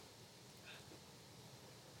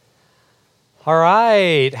All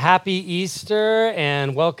right, happy Easter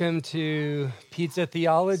and welcome to Pizza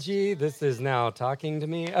Theology. This is now talking to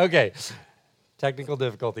me. Okay, technical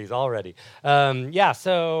difficulties already. It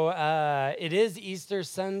is Easter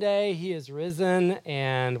Sunday. He is risen,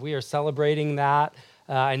 and we are celebrating that.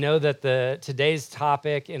 I know that today's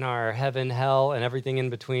topic in our heaven, hell, and everything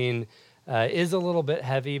in between is a little bit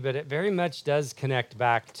heavy, but it very much does connect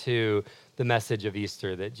back to the message of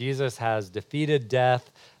Easter, that Jesus has defeated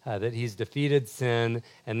death, that he's defeated sin,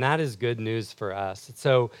 and that is good news for us.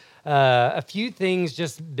 So a few things,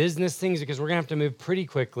 just business things, because we're going to have to move pretty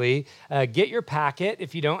quickly. Get your packet.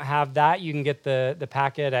 If you don't have that, you can get the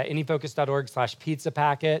packet at anyfocus.org/pizza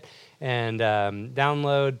packet and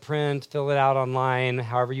download, print, fill it out online,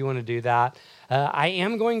 however you want to do that. I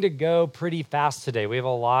am going to go pretty fast today. We have a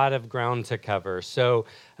lot of ground to cover. So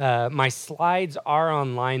my slides are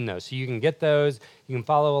online, though, so you can get those. You can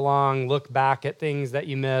follow along, look back at things that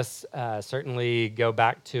you miss, certainly go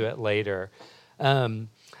back to it later.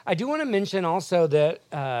 I do want to mention also that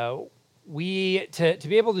to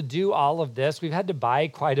be able to do all of this, we've had to buy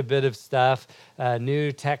quite a bit of stuff,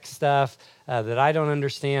 new tech stuff that I don't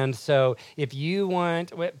understand. So if you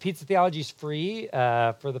want, Pizza Theology is free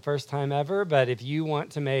for the first time ever, but if you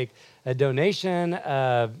want to make a donation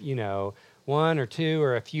of, $1 or $2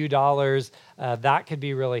 or a few dollars, that could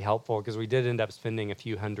be really helpful, because we did end up spending a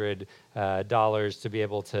few $100 to be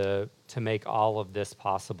able to make all of this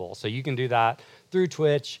possible. So you can do that through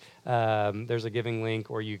Twitch. There's a giving link,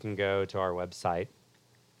 or you can go to our website.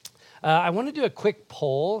 I want to do a quick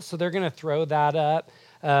poll, so they're going to throw that up.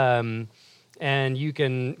 And you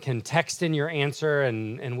can text in your answer,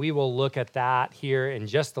 and we will look at that here in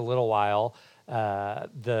just a little while.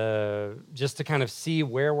 Just to kind of see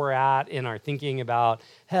where we're at in our thinking about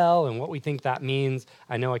hell and what we think that means.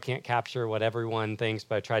 I know I can't capture what everyone thinks,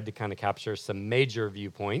 but I tried to kind of capture some major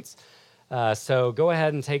viewpoints. So go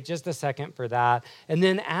ahead and take just a second for that. And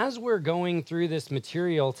then as we're going through this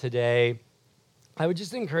material today, I would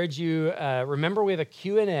just encourage you, remember we have a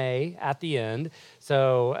Q&A at the end.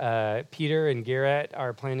 So Peter and Garrett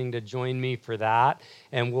are planning to join me for that,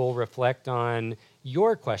 and we'll reflect on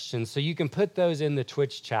your questions. So you can put those in the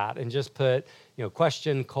Twitch chat and just put,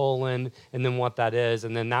 question, colon, and then what that is.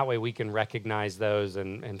 And then that way we can recognize those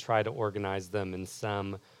and try to organize them in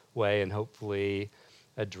some way and hopefully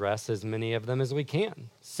address as many of them as we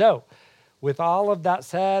can. So with all of that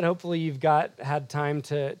said, hopefully you've had time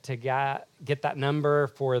to get that number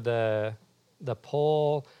for the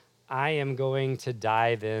poll. I am going to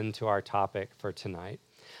dive into our topic for tonight.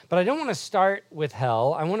 But I don't want to start with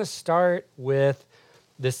hell. I want to start with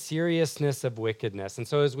the seriousness of wickedness. And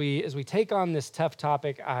so as we take on this tough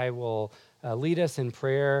topic, I will lead us in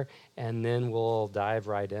prayer, and then we'll dive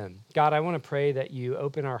right in. God, I want to pray that you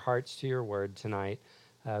open our hearts to your word tonight,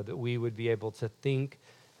 that we would be able to think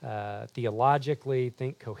theologically,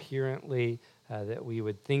 think coherently, that we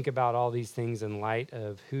would think about all these things in light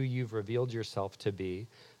of who you've revealed yourself to be,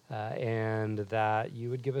 and that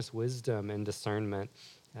you would give us wisdom and discernment,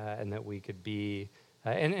 and that we could be,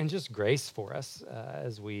 and just grace for us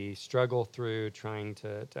as we struggle through trying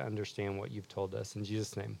to understand what you've told us. In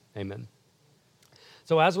Jesus' name, amen.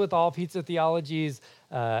 So as with all Pizza Theologies,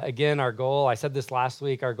 again, our goal, I said this last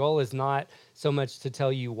week, our goal is not so much to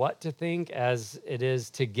tell you what to think as it is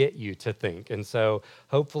to get you to think. And so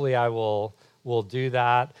hopefully I will do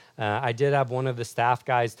that. I did have one of the staff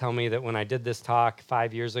guys tell me that when I did this talk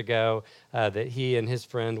 5 years ago, that he and his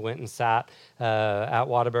friend went and sat at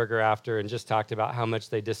Whataburger after and just talked about how much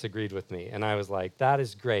they disagreed with me. And I was like, that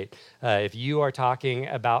is great. If you are talking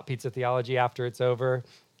about Pizza Theology after it's over,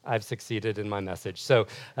 I've succeeded in my message. So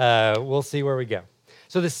we'll see where we go.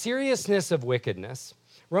 So the seriousness of wickedness.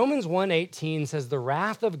 Romans 1:18 says, the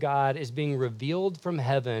wrath of God is being revealed from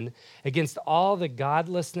heaven against all the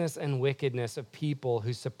godlessness and wickedness of people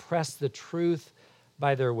who suppress the truth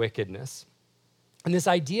by their wickedness. And this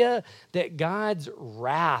idea that God's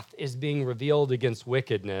wrath is being revealed against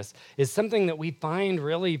wickedness is something that we find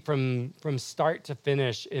really from start to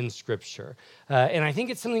finish in Scripture. And I think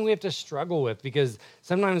it's something we have to struggle with, because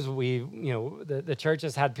sometimes the church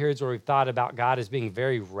has had periods where we've thought about God as being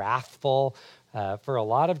very wrathful. For a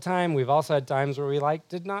lot of time, we've also had times where we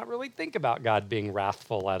did not really think about God being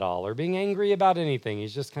wrathful at all or being angry about anything.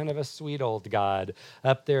 He's just kind of a sweet old God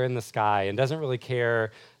up there in the sky and doesn't really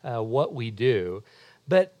care what we do.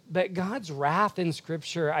 But God's wrath in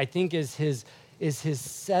Scripture, I think, is his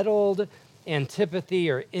settled antipathy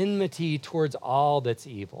or enmity towards all that's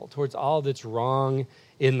evil, towards all that's wrong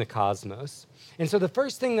in the cosmos. And so the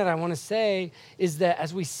first thing that I want to say is that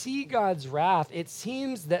as we see God's wrath, it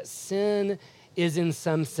seems that sin is in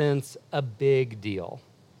some sense a big deal.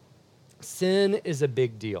 sin is a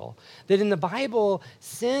big deal. That in the Bible,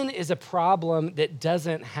 sin is a problem that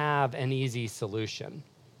doesn't have an easy solution.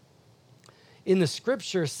 In the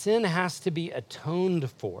scripture, sin has to be atoned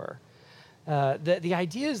for. The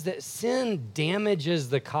idea is that sin damages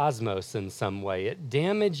the cosmos in some way. It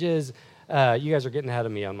damages, you guys are getting ahead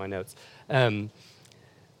of me on my notes.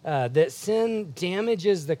 That sin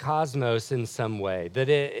damages the cosmos in some way, that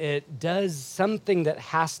it does something that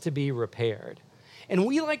has to be repaired. And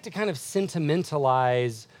we like to kind of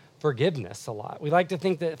sentimentalize forgiveness a lot. We like to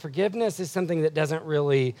think that forgiveness is something that doesn't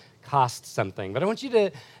really cost something. But I want you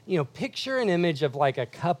to, picture an image of like a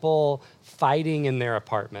couple fighting in their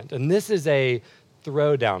apartment. And this is a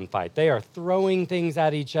throwdown fight. They are throwing things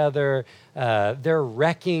at each other. They're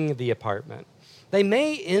wrecking the apartment. They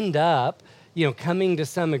may end up, coming to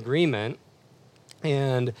some agreement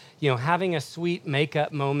and, having a sweet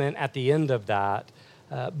makeup moment at the end of that.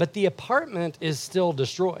 But the apartment is still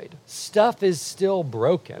destroyed. Stuff is still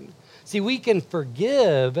broken. See, we can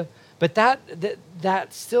forgive, but that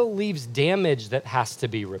still leaves damage that has to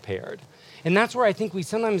be repaired. And that's where I think we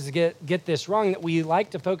sometimes get this wrong, that we like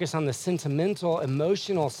to focus on the sentimental,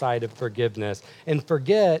 emotional side of forgiveness and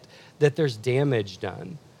forget that there's damage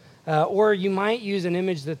done. Or you might use an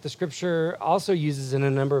image that the scripture also uses in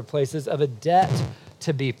a number of places of a debt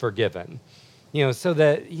to be forgiven. So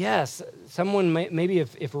that, yes, someone maybe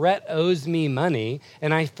if Rhett owes me money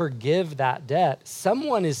and I forgive that debt,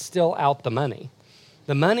 someone is still out the money.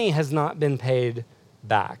 The money has not been paid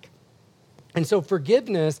back. And so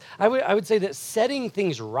forgiveness, I would say that setting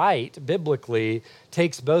things right biblically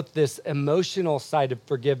takes both this emotional side of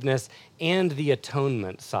forgiveness and the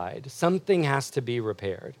atonement side. Something has to be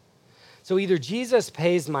repaired. So either Jesus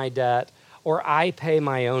pays my debt or I pay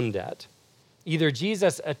my own debt. Either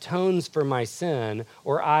Jesus atones for my sin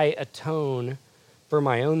or I atone for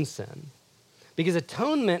my own sin. Because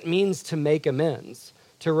atonement means to make amends,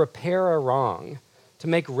 to repair a wrong, to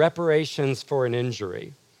make reparations for an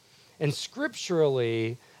injury. And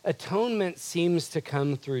scripturally, atonement seems to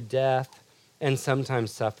come through death and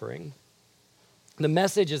sometimes suffering. The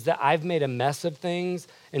message is that I've made a mess of things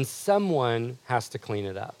and someone has to clean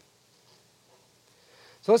it up.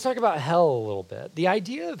 So let's talk about hell a little bit. The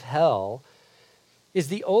idea of hell is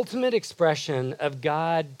the ultimate expression of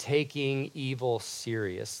God taking evil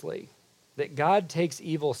seriously. That God takes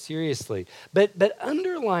evil seriously. But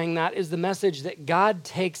underlying that is the message that God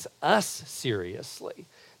takes us seriously.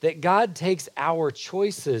 That God takes our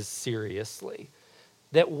choices seriously.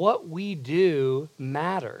 That what we do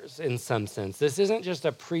matters in some sense. This isn't just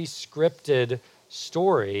a pre-scripted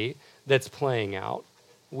story that's playing out.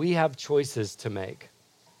 We have choices to make.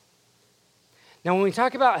 Now, when we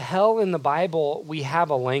talk about hell in the Bible, we have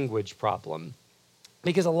a language problem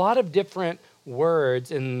because a lot of different words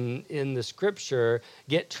in the scripture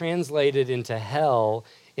get translated into hell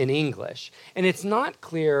in English. And it's not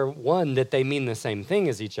clear, one, that they mean the same thing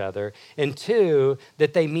as each other, and two,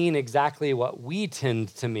 that they mean exactly what we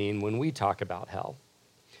tend to mean when we talk about hell.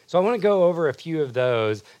 So I want to go over a few of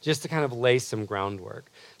those just to kind of lay some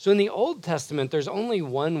groundwork. So in the Old Testament, there's only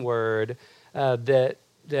one word that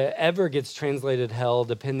ever gets translated hell,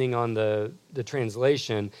 depending on the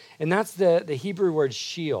translation, and that's the Hebrew word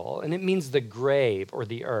Sheol, and it means the grave or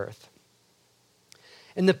the earth.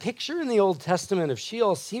 And the picture in the Old Testament of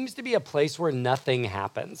Sheol seems to be a place where nothing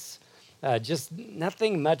happens. Just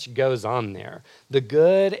nothing much goes on there. The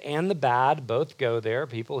good and the bad both go there,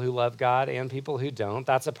 people who love God and people who don't.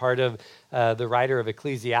 That's a part of the writer of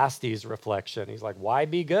Ecclesiastes' reflection. He's like, why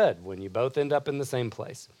be good when you both end up in the same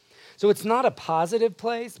place? So it's not a positive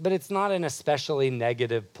place, but it's not an especially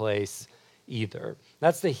negative place either.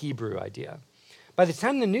 That's the Hebrew idea. By the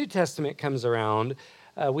time the New Testament comes around,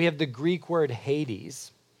 we have the Greek word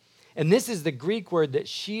Hades. And this is the Greek word that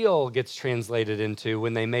Sheol gets translated into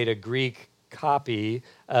when they made a Greek copy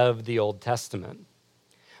of the Old Testament.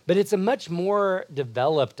 But it's a much more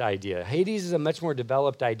developed idea. Hades is a much more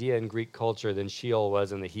developed idea in Greek culture than Sheol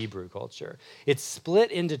was in the Hebrew culture. It's split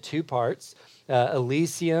into two parts.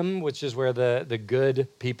 Elysium, which is where the good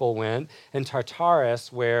people went, and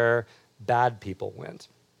Tartarus, where bad people went.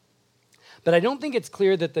 But I don't think it's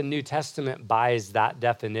clear that the New Testament buys that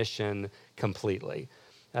definition completely.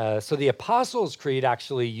 So the Apostles' Creed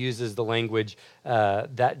actually uses the language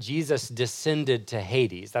that Jesus descended to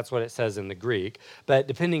Hades. That's what it says in the Greek. But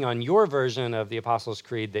depending on your version of the Apostles'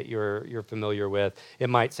 Creed that you're familiar with, it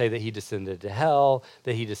might say that he descended to hell,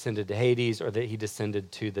 that he descended to Hades, or that he descended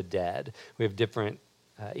to the dead. We have different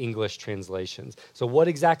English translations. So what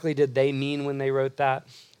exactly did they mean when they wrote that?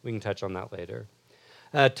 We can touch on that later.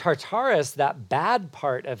 Tartarus, that bad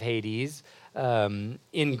part of Hades,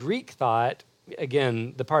 in Greek thought,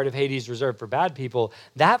 again, the part of Hades reserved for bad people,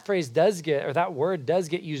 that phrase does get, or that word does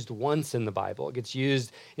get used once in the Bible. It gets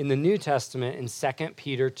used in the New Testament in 2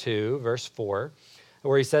 Peter 2, verse 4,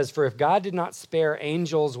 where he says, "For if God did not spare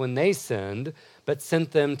angels when they sinned, but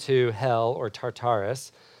sent them to hell or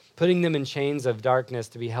Tartarus, putting them in chains of darkness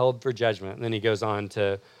to be held for judgment." And then he goes on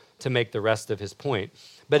to make the rest of his point.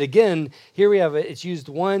 But again, here we have it, it's used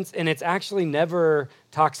once, and it's actually never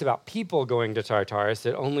talks about people going to Tartarus.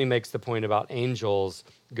 It only makes the point about angels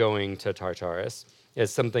going to Tartarus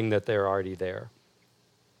as something that they're already there.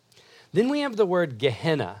 Then we have the word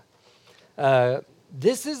Gehenna.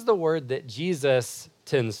 This is the word that Jesus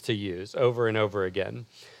tends to use over and over again.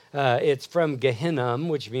 It's from Gehinnom,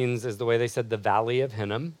 which means, is the way they said, the Valley of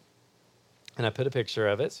Hinnom. And I put a picture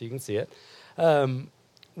of it so you can see it.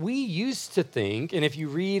 We used to think, and if you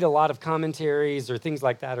read a lot of commentaries or things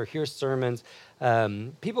like that or hear sermons,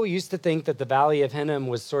 people used to think that the Valley of Hinnom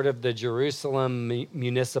was sort of the Jerusalem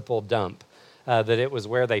municipal dump, that it was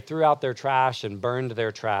where they threw out their trash and burned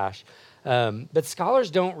their trash. But scholars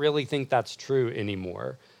don't really think that's true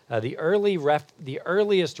anymore. The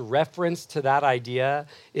earliest reference to that idea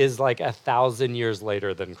is like 1,000 years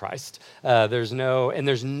later than Christ. There's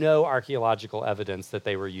no archaeological evidence that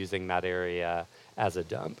they were using that area as a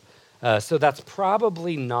dump. So that's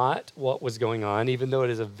probably not what was going on, even though it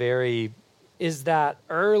is that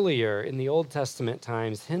earlier in the Old Testament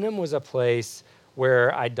times, Hinnom was a place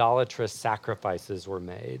where idolatrous sacrifices were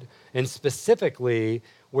made, and specifically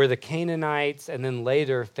where the Canaanites and then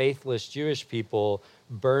later faithless Jewish people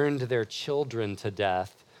burned their children to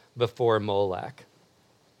death before Molech.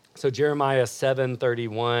 So Jeremiah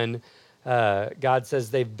 7:31, God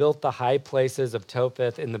says, "They've built the high places of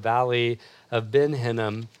Topheth in the valley of Ben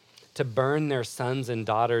Hinnom to burn their sons and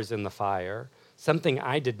daughters in the fire, something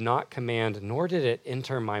I did not command, nor did it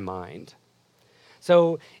enter my mind."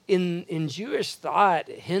 So in Jewish thought,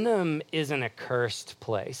 Hinnom is an accursed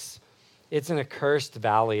place. It's an accursed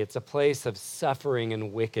valley. It's a place of suffering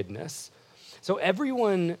and wickedness. So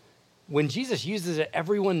everyone, when Jesus uses it,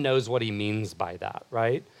 everyone knows what he means by that,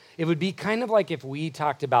 right? It would be kind of like if we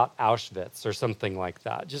talked about Auschwitz or something like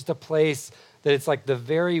that, just a place that it's like the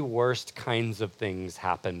very worst kinds of things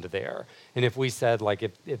happened there. And if we said, like,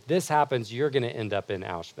 if this happens, you're going to end up in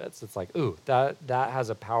Auschwitz, it's like, ooh, that has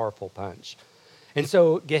a powerful punch. And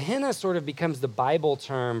so Gehenna sort of becomes the Bible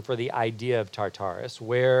term for the idea of Tartarus,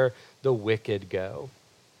 where the wicked go.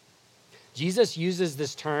 Jesus uses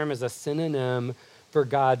this term as a synonym for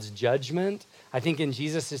God's judgment. I think in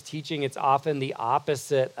Jesus' teaching, it's often the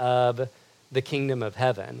opposite of the kingdom of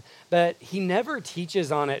heaven. But he never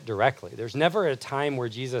teaches on it directly. There's never a time where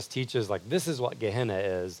Jesus teaches, like, this is what Gehenna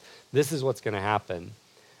is. This is what's going to happen.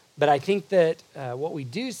 But I think that what we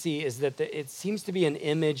do see is that it seems to be an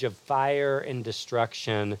image of fire and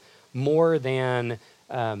destruction more than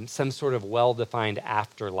some sort of well-defined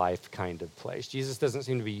afterlife kind of place. Jesus doesn't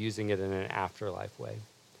seem to be using it in an afterlife way.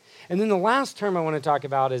 And then the last term I want to talk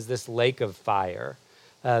about is this lake of fire.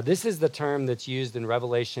 This is the term that's used in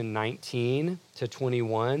Revelation 19 to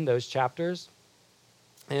 21, those chapters.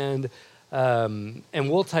 And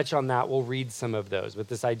we'll touch on that. We'll read some of those. But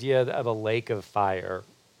this idea of a lake of fire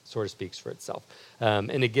sort of speaks for itself.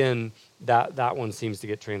 And again, that one seems to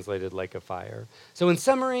get translated lake of fire. So in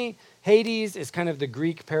summary, Hades is kind of the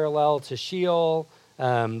Greek parallel to Sheol,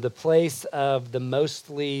 the place of the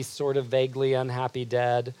mostly sort of vaguely unhappy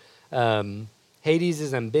dead. Hades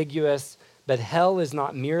is ambiguous, but hell is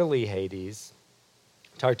not merely Hades.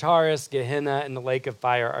 Tartarus, Gehenna, and the lake of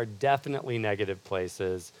fire are definitely negative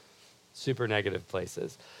places, super negative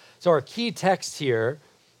places. So our key text here,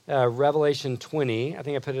 Revelation 20, I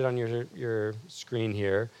think I put it on your screen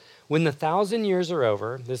here. When the 1,000 years are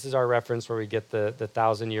over, this is our reference where we get the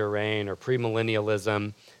 1,000-year reign or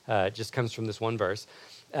premillennialism. It just comes from this one verse.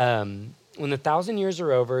 When the 1,000 years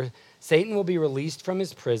are over, Satan will be released from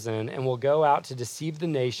his prison and will go out to deceive the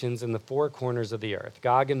nations in the four corners of the earth,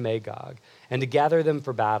 Gog and Magog, and to gather them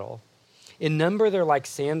for battle. In number, they're like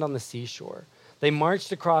sand on the seashore. They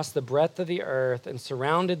marched across the breadth of the earth and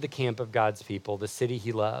surrounded the camp of God's people, the city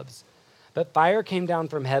he loves. But fire came down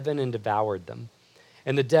from heaven and devoured them.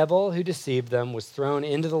 And the devil who deceived them was thrown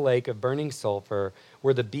into the lake of burning sulfur,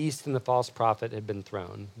 where the beast and the false prophet had been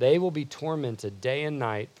thrown. They will be tormented day and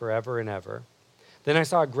night forever and ever. Then I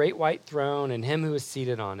saw a great white throne and him who was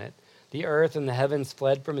seated on it. The earth and the heavens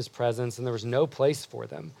fled from his presence, and there was no place for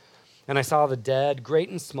them. And I saw the dead, great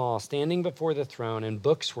and small, standing before the throne, and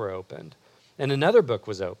books were opened. And another book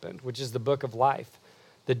was opened, which is the book of life.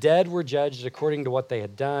 The dead were judged according to what they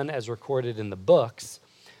had done, as recorded in the books.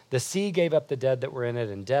 The sea gave up the dead that were in it,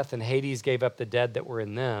 and death and Hades gave up the dead that were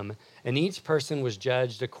in them, and each person was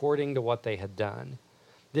judged according to what they had done.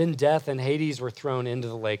 Then death and Hades were thrown into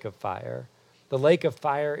the lake of fire. The lake of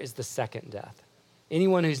fire is the second death.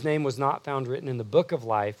 Anyone whose name was not found written in the book of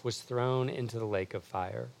life was thrown into the lake of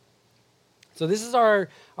fire. So this is our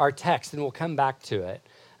text, and we'll come back to it.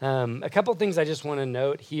 A couple things I just want to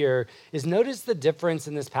note here is notice the difference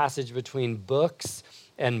in this passage between books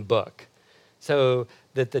and book. So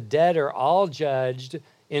that the dead are all judged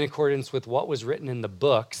in accordance with what was written in the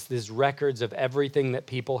books, these records of everything that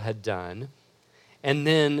people had done. And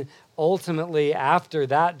then ultimately, after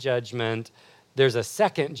that judgment, there's a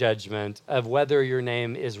second judgment of whether your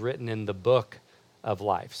name is written in the book of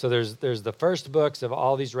life. So there's the first books of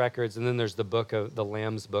all these records, and then there's the book of the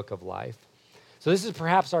Lamb's book of life. So this is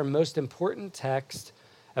perhaps our most important text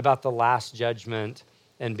about the last judgment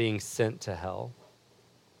and being sent to hell.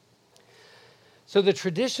 So the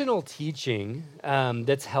traditional teaching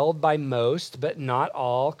that's held by most, but not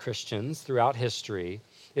all Christians throughout history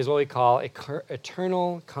is what we call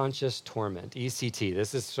eternal conscious torment, ECT.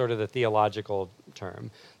 This is sort of the theological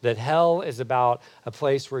term, that hell is about a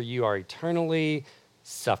place where you are eternally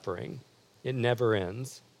suffering. It never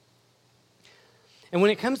ends. And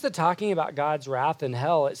when it comes to talking about God's wrath and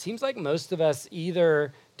hell, it seems like most of us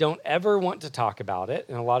either don't ever want to talk about it,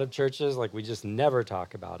 in a lot of churches, like we just never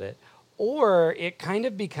talk about it, or it kind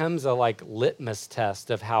of becomes a litmus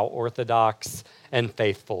test of how orthodox and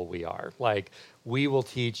faithful we are. Like, we will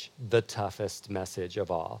teach the toughest message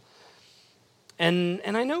of all. And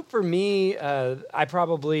I know for me, I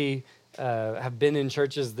probably have been in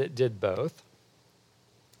churches that did both.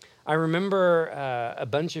 I remember a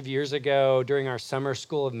bunch of years ago during our summer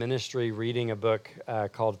school of ministry reading a book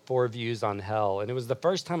called 4 Views on Hell. And it was the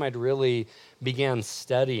first time I'd really began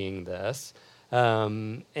studying this.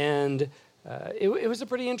 It was a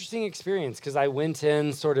pretty interesting experience because I went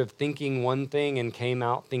in sort of thinking one thing and came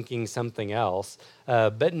out thinking something else,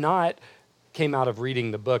 but not came out of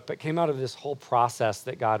reading the book, but came out of this whole process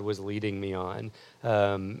that God was leading me on.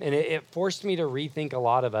 And it forced me to rethink a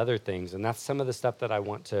lot of other things, and that's some of the stuff that I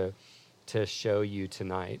want to show you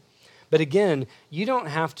tonight. But again, you don't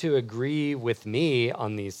have to agree with me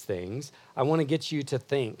on these things. I want to get you to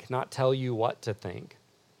think, not tell you what to think.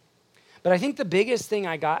 But I think the biggest thing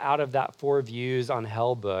I got out of that 4 Views on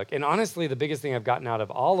Hell book, and honestly, the biggest thing I've gotten out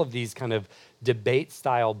of all of these kind of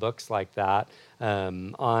debate-style books like that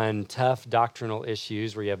on tough doctrinal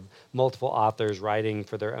issues where you have multiple authors writing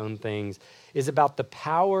for their own things, is about the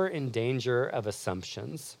power and danger of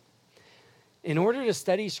assumptions. In order to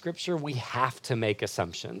study Scripture, we have to make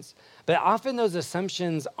assumptions. But often those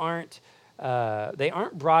assumptions aren't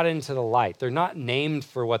brought into the light. They're not named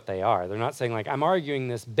for what they are. They're not saying, I'm arguing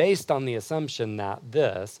this based on the assumption that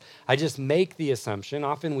this. I just make the assumption.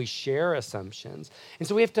 Often we share assumptions. And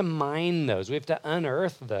so we have to mine those. We have to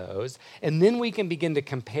unearth those. And then we can begin to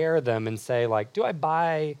compare them and say, do I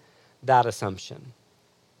buy that assumption?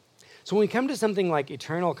 So when we come to something like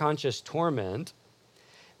eternal conscious torment,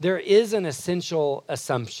 there is an essential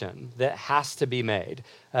assumption that has to be made.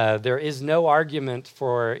 There is no argument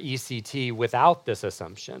for ECT without this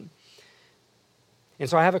assumption. And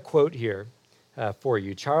so I have a quote here for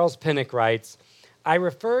you. Charles Pinnock writes, "I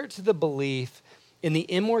refer to the belief in the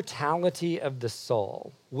immortality of the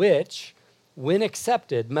soul, which, when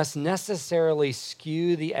accepted, must necessarily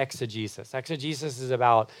skew the exegesis." Exegesis is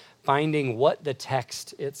about finding what the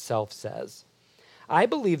text itself says. "I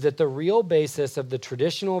believe that the real basis of the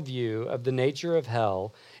traditional view of the nature of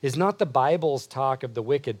hell is not the Bible's talk of the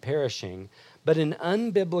wicked perishing, but an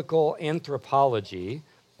unbiblical anthropology,"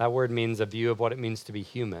 that word means a view of what it means to be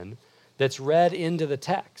human, "that's read into the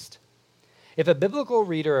text. If a biblical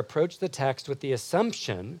reader approached the text with the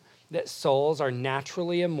assumption that souls are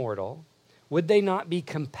naturally immortal, would they not be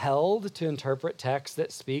compelled to interpret texts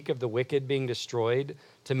that speak of the wicked being destroyed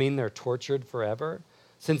to mean they're tortured forever?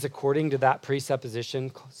 Since according to that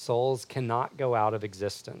presupposition, souls cannot go out of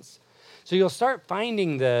existence." So you'll start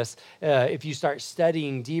finding this, if you start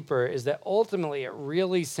studying deeper, is that ultimately it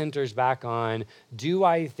really centers back on, do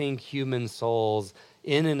I think human souls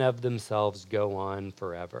in and of themselves go on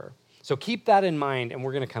forever? So keep that in mind, and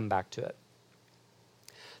we're going to come back to it.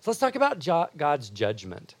 So let's talk about God's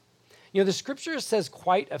judgment. The Scripture says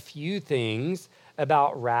quite a few things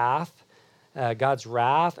about wrath, God's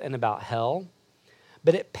wrath, and about hell.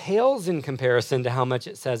 But it pales in comparison to how much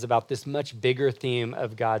it says about this much bigger theme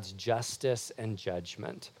of God's justice and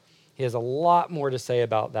judgment. He has a lot more to say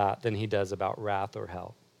about that than he does about wrath or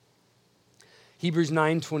hell. Hebrews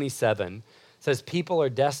 9:27 says people are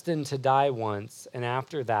destined to die once, and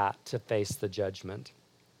after that to face the judgment.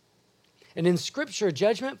 And in Scripture,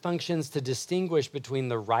 judgment functions to distinguish between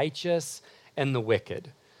the righteous and the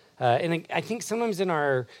wicked. And I think sometimes in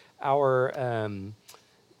our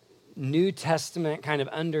New Testament kind of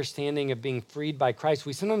understanding of being freed by Christ,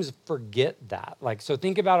 we sometimes forget that. So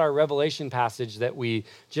think about our Revelation passage that we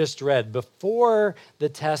just read. Before the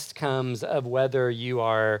test comes of whether you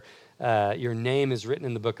are, your name is written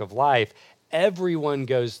in the book of life, everyone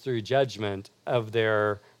goes through judgment of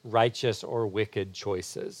their righteous or wicked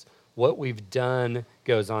choices. What we've done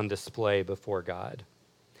goes on display before God.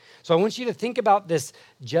 So I want you to think about this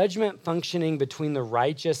judgment functioning between the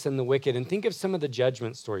righteous and the wicked, and think of some of the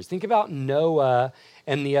judgment stories. Think about Noah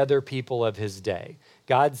and the other people of his day.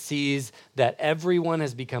 God sees that everyone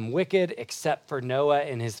has become wicked except for Noah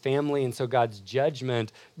and his family, and so God's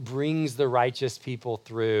judgment brings the righteous people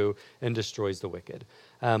through and destroys the wicked.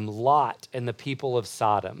 Lot and the people of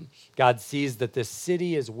Sodom. God sees that this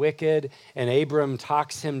city is wicked, and Abram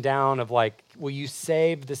talks him down of will you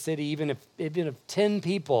save the city even if 10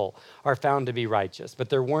 people are found to be righteous? But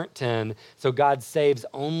there weren't 10, so God saves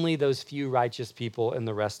only those few righteous people, and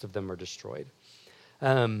the rest of them are destroyed.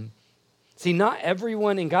 See, not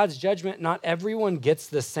everyone, in God's judgment, not everyone gets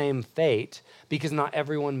the same fate because not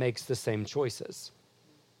everyone makes the same choices.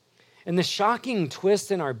 And the shocking twist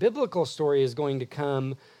in our biblical story is going to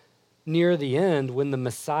come near the end when the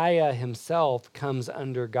Messiah himself comes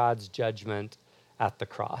under God's judgment at the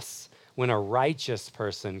cross, when a righteous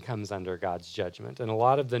person comes under God's judgment. And a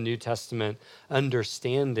lot of the New Testament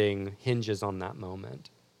understanding hinges on that moment.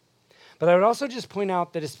 But I would also just point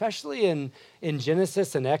out that especially in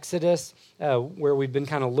Genesis and Exodus, where we've been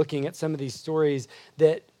kind of looking at some of these stories,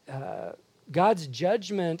 that God's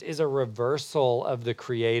judgment is a reversal of the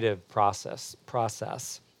creative process.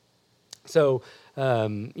 So,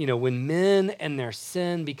 when men and their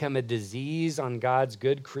sin become a disease on God's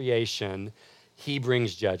good creation, he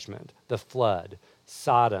brings judgment. The flood,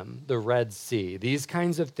 Sodom, the Red Sea, these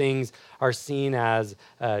kinds of things are seen as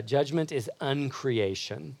judgment is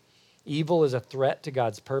uncreation. Evil is a threat to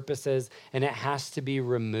God's purposes, and it has to be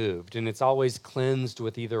removed, and it's always cleansed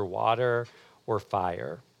with either water or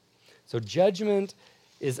fire. So judgment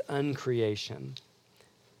is uncreation.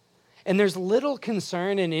 And there's little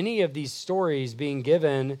concern in any of these stories being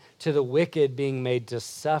given to the wicked being made to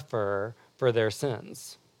suffer for their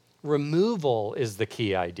sins. Removal is the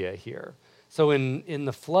key idea here. So in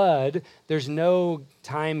the flood, there's no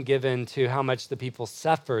time given to how much the people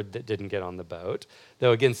suffered that didn't get on the boat.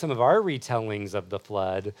 Though, again, some of our retellings of the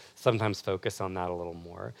flood sometimes focus on that a little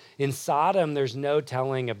more. In Sodom, there's no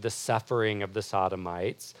telling of the suffering of the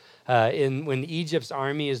Sodomites. When Egypt's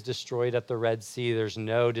army is destroyed at the Red Sea, there's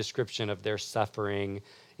no description of their suffering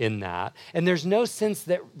in that. And there's no sense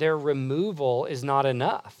that their removal is not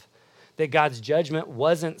enough, that God's judgment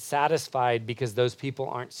wasn't satisfied because those people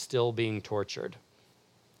aren't still being tortured.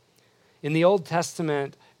 In the Old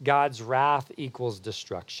Testament, God's wrath equals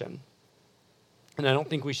destruction. And I don't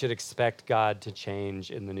think we should expect God to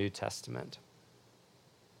change in the New Testament.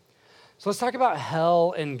 So let's talk about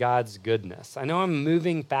hell and God's goodness. I know I'm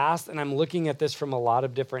moving fast and I'm looking at this from a lot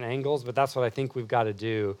of different angles, but that's what I think we've got to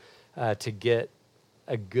do to get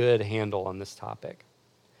a good handle on this topic.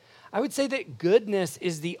 I would say that goodness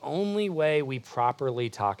is the only way we properly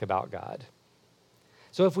talk about God.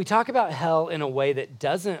 So if we talk about hell in a way that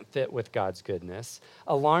doesn't fit with God's goodness,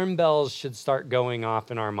 alarm bells should start going off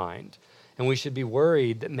in our mind, and we should be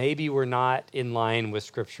worried that maybe we're not in line with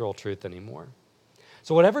scriptural truth anymore.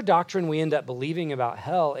 So whatever doctrine we end up believing about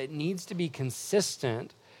hell, it needs to be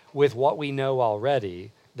consistent with what we know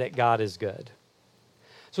already, that God is good.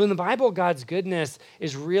 So in the Bible, God's goodness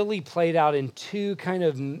is really played out in two kind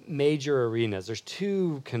of major arenas. There's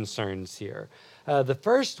two concerns here. The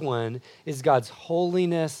first one is God's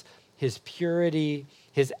holiness, his purity,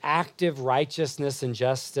 his active righteousness and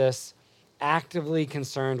justice, actively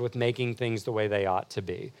concerned with making things the way they ought to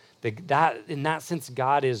be. In that sense,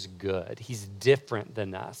 God is good. He's different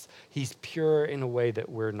than us. He's pure in a way that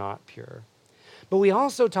we're not pure. But we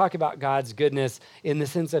also talk about God's goodness in the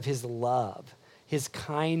sense of his love, his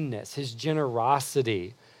kindness, his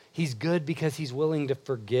generosity. He's good because he's willing to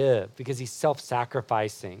forgive, because he's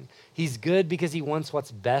self-sacrificing. He's good because he wants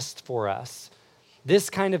what's best for us. This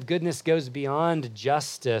kind of goodness goes beyond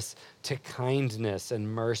justice to kindness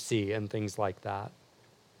and mercy and things like that.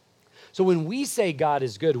 So when we say God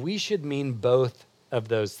is good, we should mean both of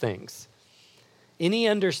those things. Any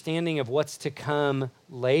understanding of what's to come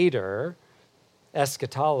later,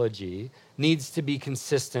 eschatology, needs to be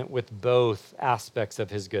consistent with both aspects of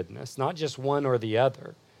his goodness, not just one or the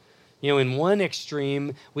other. In one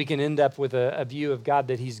extreme, we can end up with a view of God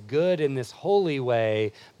that he's good in this holy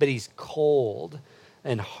way, but he's cold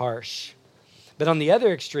and harsh. But on the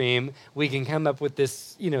other extreme, we can come up with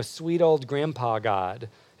this, sweet old grandpa God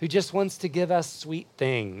who just wants to give us sweet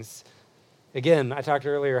things. Again, I talked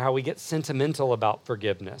earlier how we get sentimental about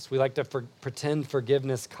forgiveness. We like to pretend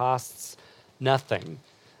forgiveness costs nothing.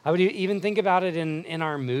 I would even think about it in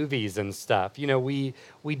our movies and stuff. We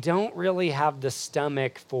don't really have the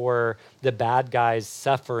stomach for the bad guys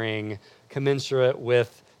suffering commensurate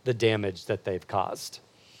with the damage that they've caused.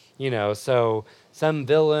 So some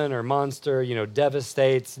villain or monster,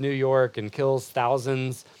 devastates New York and kills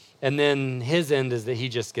thousands, and then his end is that he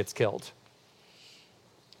just gets killed.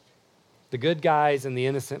 The good guys and the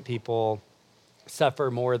innocent people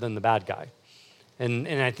suffer more than the bad guy. And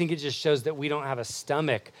I think it just shows that we don't have a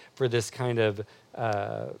stomach for this kind of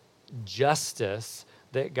justice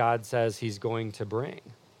that God says he's going to bring.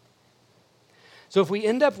 So if we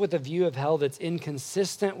end up with a view of hell that's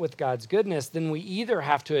inconsistent with God's goodness, then we either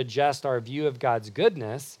have to adjust our view of God's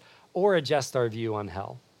goodness or adjust our view on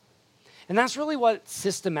hell. And that's really what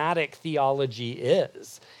systematic theology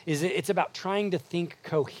is it's about trying to think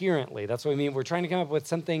coherently. That's what I mean. We're trying to come up with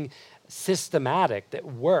something systematic that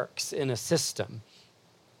works in a system.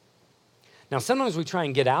 Now, sometimes we try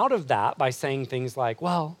and get out of that by saying things like,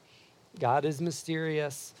 well, God is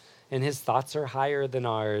mysterious and his thoughts are higher than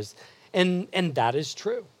ours. And that is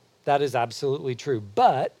true. That is absolutely true.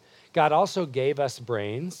 But God also gave us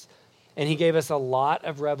brains, and he gave us a lot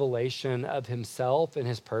of revelation of himself and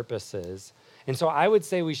his purposes. And so I would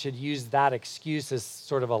say we should use that excuse as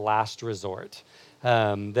sort of a last resort.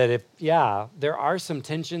 That there are some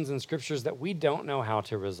tensions in scriptures that we don't know how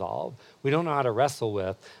to resolve. We don't know how to wrestle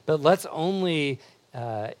with. But let's only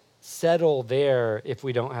settle there if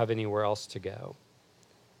we don't have anywhere else to go.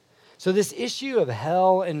 So this issue of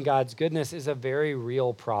hell and God's goodness is a very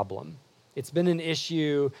real problem. It's been an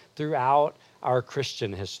issue throughout our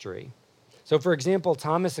Christian history. So for example,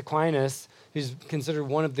 Thomas Aquinas, who's considered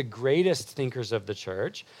one of the greatest thinkers of the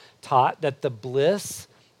church, taught that the bliss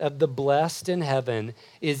of the blessed in heaven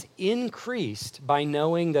is increased by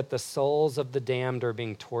knowing that the souls of the damned are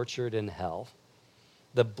being tortured in hell.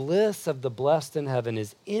 The bliss of the blessed in heaven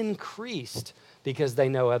is increased because they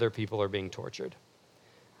know other people are being tortured.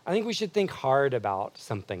 I think we should think hard about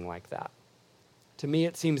something like that. To me,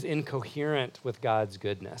 it seems incoherent with God's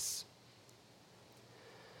goodness.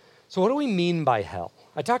 So what do we mean by hell?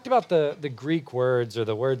 I talked about the Greek words or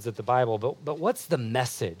the words of the Bible, but what's the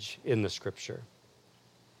message in the scripture?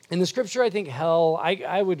 In the scripture, I think hell,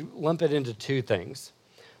 I would lump it into two things.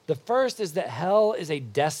 The first is that hell is a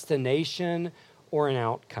destination or an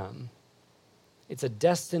outcome. It's a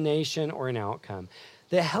destination or an outcome.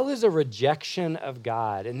 That hell is a rejection of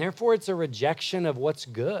God, and therefore it's a rejection of what's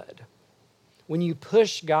good. When you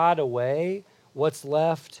push God away, what's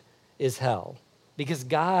left is hell, because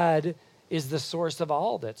God is the source of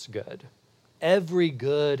all that's good. Every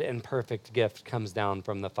good and perfect gift comes down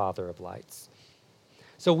from the Father of lights.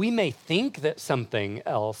 So we may think that something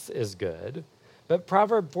else is good, but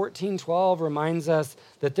Proverbs 14:12 reminds us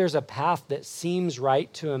that there's a path that seems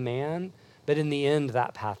right to a man, but in the end,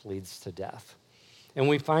 that path leads to death. And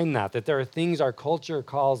we find that there are things our culture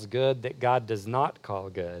calls good that God does not call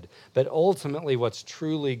good. But ultimately, what's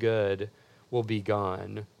truly good will be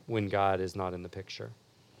gone when God is not in the picture.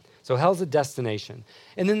 So hell's a destination.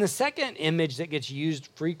 And then the second image that gets used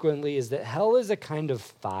frequently is that hell is a kind of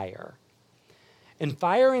fire. And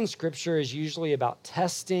fire in Scripture is usually about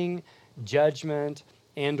testing, judgment,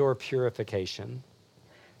 and or purification.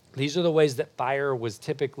 These are the ways that fire was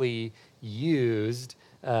typically used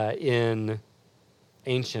in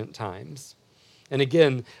ancient times. And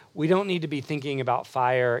again, we don't need to be thinking about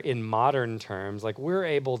fire in modern terms. Like we're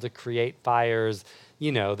able to create fires,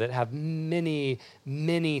 that have many,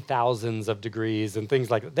 many thousands of degrees and things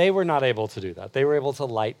like that. They were not able to do that. They were able to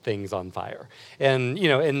light things on fire. And,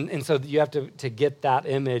 and so you have to get that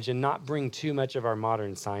image and not bring too much of our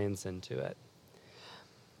modern science into it.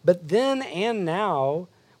 But then and now,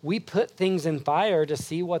 we put things in fire to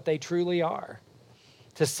see what they truly are,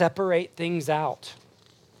 to separate things out.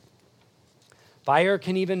 Fire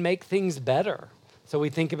can even make things better. So we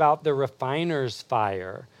think about the refiner's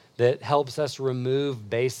fire that helps us remove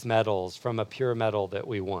base metals from a pure metal that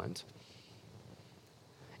we want.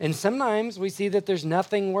 And sometimes we see that there's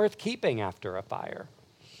nothing worth keeping after a fire.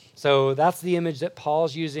 So that's the image that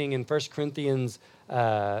Paul's using in 1 Corinthians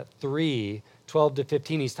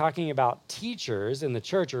 3:12-15. He's talking about teachers in the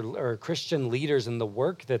church or Christian leaders and the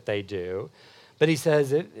work that they do. But he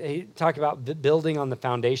says, he talked about building on the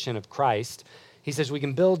foundation of Christ. He says we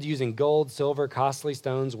can build using gold, silver, costly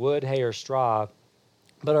stones, wood, hay, or straw,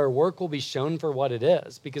 but our work will be shown for what it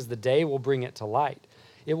is because the day will bring it to light.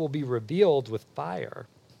 It will be revealed with fire.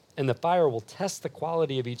 and the fire will test the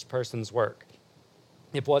quality of each person's work.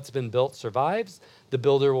 If what's been built survives, the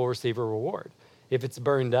builder will receive a reward. If it's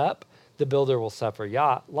burned up, the builder will suffer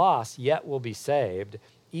loss, yet will be saved,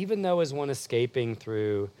 even though as one escaping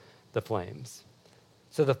through the flames.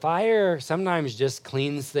 So the fire sometimes just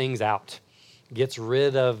cleans things out, gets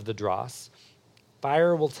rid of the dross.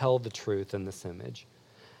 Fire will tell the truth in this image.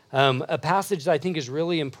 A passage that I think is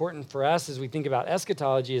really important for us as we think about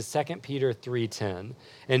eschatology is 2 Peter 3:10.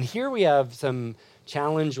 And here we have some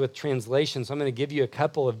challenge with translation, so I'm going to give you a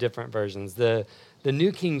couple of different versions. The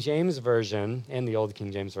New King James Version and the Old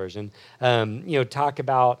King James Version, talk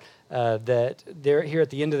about that there here at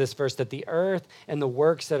the end of this verse that the earth and the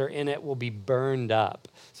works that are in it will be burned up.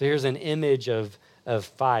 So here's an image of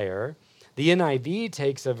fire. The NIV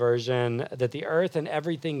takes a version that the earth and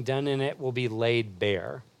everything done in it will be laid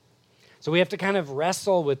bare. So we have to kind of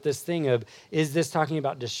wrestle with this thing of, is this talking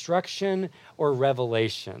about destruction or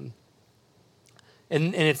revelation?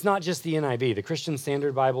 And it's not just the NIV. The Christian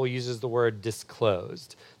Standard Bible uses the word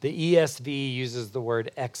disclosed. The ESV uses the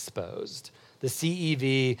word exposed. The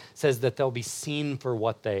CEV says that they'll be seen for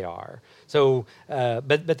what they are. So,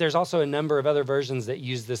 but there's also a number of other versions that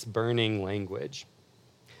use this burning language.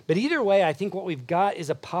 But either way, I think what we've got is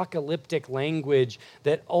apocalyptic language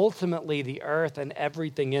that ultimately the earth and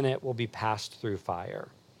everything in it will be passed through fire.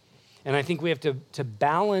 And I think we have to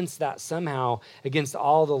balance that somehow against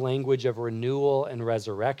all the language of renewal and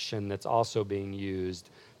resurrection that's also being used,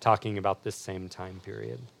 talking about this same time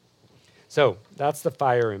period. So that's the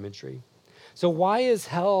fire imagery. So why is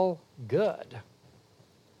hell good?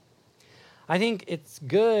 I think it's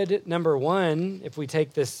good, number one, if we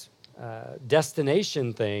take this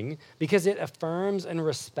destination thing, because it affirms and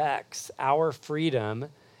respects our freedom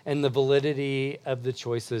and the validity of the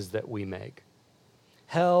choices that we make.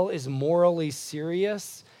 Hell is morally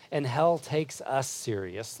serious, and hell takes us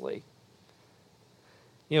seriously.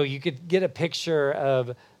 You could get a picture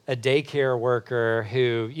of a daycare worker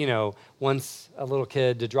who, wants a little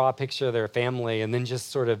kid to draw a picture of their family and then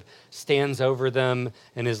just sort of stands over them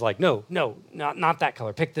and is like, no, not that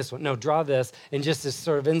color. Pick this one. No, draw this. And just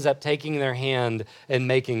sort of ends up taking their hand and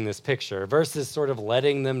making this picture versus sort of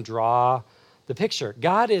letting them draw the picture.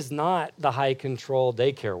 God is not the high control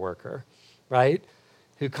daycare worker, right?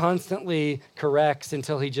 Who constantly corrects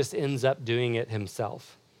until he just ends up doing it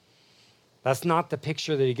himself. That's not the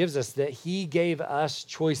picture that he gives us, that he gave us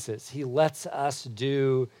choices. He lets us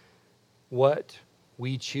do what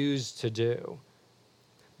we choose to do.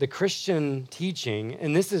 The Christian teaching,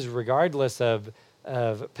 and this is regardless of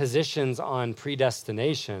positions on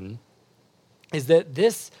predestination, is that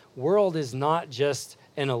this world is not just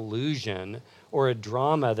an illusion or a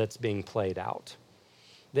drama that's being played out.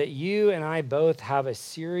 That you and I both have a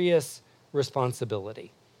serious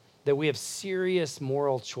responsibility, that we have serious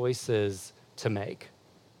moral choices to make.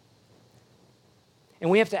 And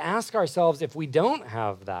we have to ask ourselves, if we don't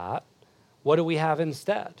have that, what do we have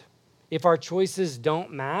instead? If our choices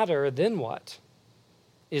don't matter, then what?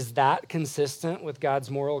 Is that consistent with God's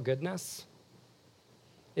moral goodness?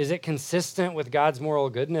 Is it consistent with God's moral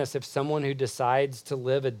goodness if someone who decides to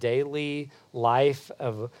live a daily life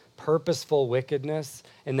of purposeful wickedness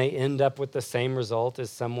and they end up with the same result as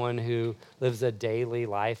someone who lives a daily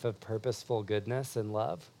life of purposeful goodness and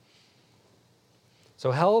love?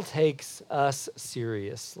 So hell takes us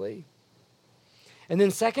seriously. And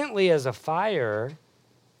then secondly, as a fire,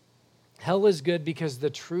 hell is good because the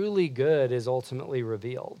truly good is ultimately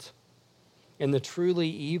revealed, and the truly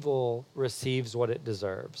evil receives what it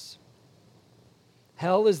deserves.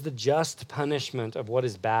 Hell is the just punishment of what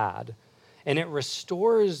is bad, and it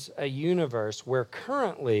restores a universe where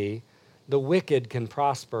currently the wicked can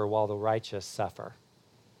prosper while the righteous suffer.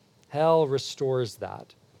 Hell restores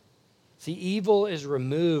that. See, evil is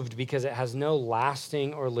removed because it has no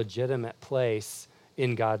lasting or legitimate place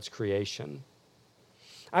in God's creation.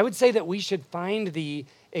 I would say that we should find the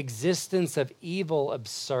existence of evil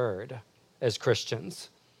absurd as Christians.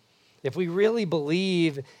 If we really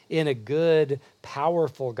believe in a good,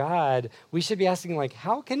 powerful God, we should be asking,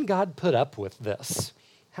 how can God put up with this?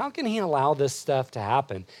 How can he allow this stuff to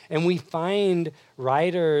happen? And we find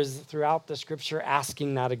writers throughout the scripture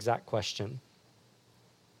asking that exact question.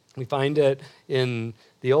 We find it in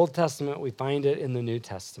the Old Testament. We find it in the New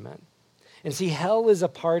Testament. And see, hell is a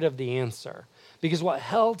part of the answer, because what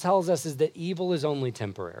hell tells us is that evil is only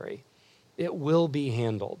temporary. It will be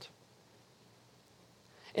handled.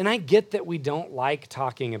 And I get that we don't like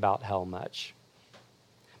talking about hell much.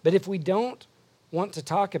 But if we don't want to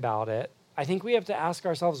talk about it, I think we have to ask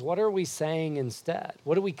ourselves, what are we saying instead?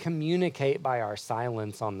 What do we communicate by our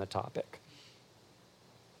silence on the topic?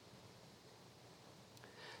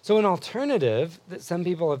 So an alternative that some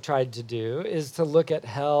people have tried to do is to look at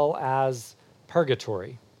hell as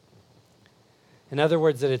purgatory. In other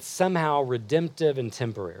words, that it's somehow redemptive and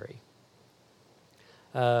temporary.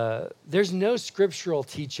 There's no scriptural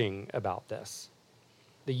teaching about this.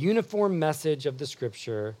 The uniform message of the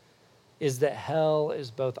scripture is that hell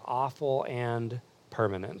is both awful and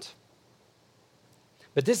permanent.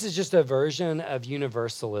 But this is just a version of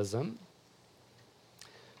universalism.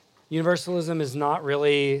 Universalism is not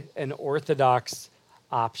really an orthodox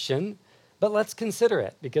option, but let's consider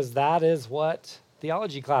it, because that is what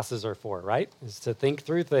theology classes are for, right? Is to think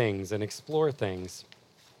through things and explore things.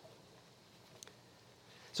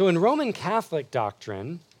 So in Roman Catholic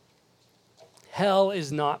doctrine, hell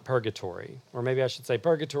is not purgatory, or maybe I should say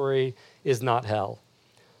purgatory is not hell.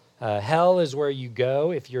 Hell is where you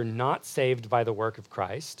go if you're not saved by the work of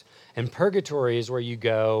Christ, and purgatory is where you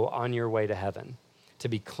go on your way to heaven, to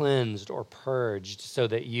be cleansed or purged so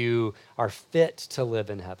that you are fit to live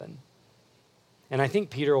in heaven. And I think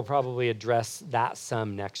Peter will probably address that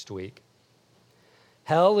some next week.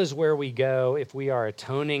 Hell is where we go if we are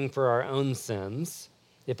atoning for our own sins,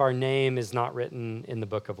 if our name is not written in the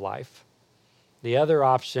book of life. The other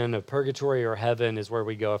option of purgatory or heaven is where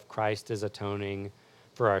we go if Christ is atoning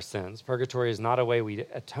for our sins. Purgatory is not a way we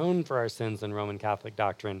atone for our sins in Roman Catholic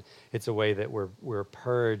doctrine. It's a way that we're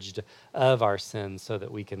purged of our sins so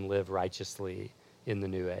that we can live righteously in the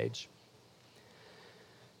new age.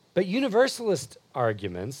 But universalist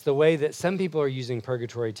arguments, the way that some people are using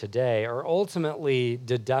purgatory today, are ultimately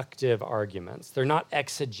deductive arguments. They're not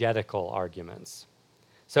exegetical arguments.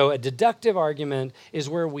 So a deductive argument is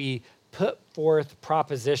where we put forth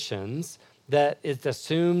propositions that it's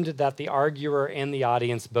assumed that the arguer and the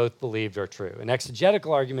audience both believed are true. An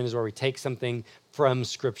exegetical argument is where we take something from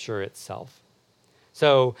Scripture itself.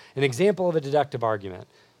 So an example of a deductive argument: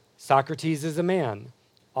 Socrates is a man.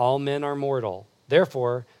 All men are mortal.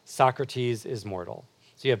 Therefore, Socrates is mortal.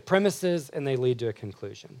 So you have premises and they lead to a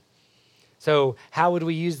conclusion. So how would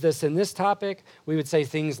we use this in this topic? We would say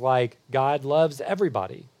things like, God loves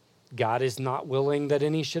everybody. God is not willing that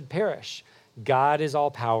any should perish. God is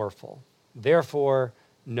all-powerful. Therefore,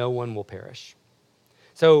 no one will perish.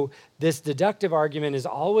 So this deductive argument is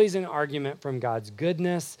always an argument from God's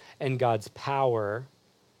goodness and God's power,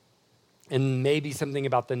 and maybe something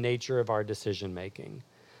about the nature of our decision-making.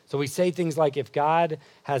 So we say things like, if God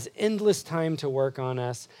has endless time to work on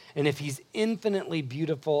us, and if he's infinitely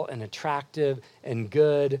beautiful and attractive and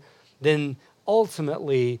good, then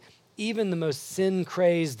ultimately, even the most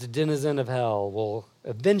sin-crazed denizen of hell will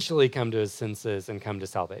eventually come to his senses and come to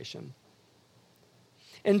salvation.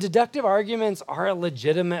 And deductive arguments are a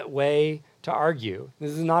legitimate way to argue.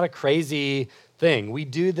 This is not a crazy thing. We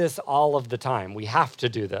do this all of the time. We have to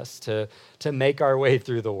do this to make our way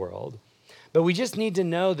through the world. But we just need to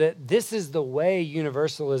know that this is the way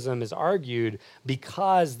universalism is argued,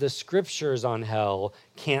 because the scriptures on hell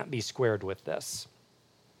can't be squared with this.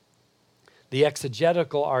 The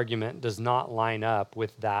exegetical argument does not line up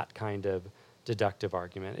with that kind of deductive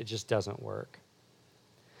argument. It just doesn't work.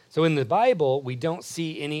 So in the Bible, we don't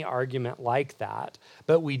see any argument like that,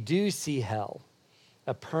 but we do see hell,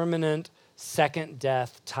 a permanent second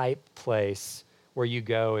death type place where you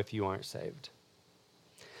go if you aren't saved.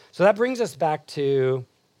 So that brings us back to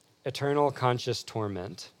eternal conscious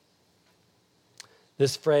torment.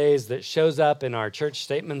 This phrase that shows up in our church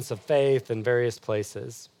statements of faith in various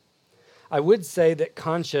places. I would say that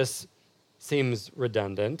conscious seems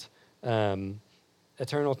redundant.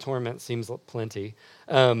 Eternal torment seems plenty.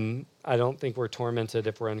 I don't think we're tormented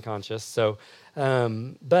if we're unconscious.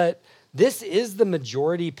 But this is the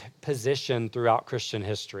majority position throughout Christian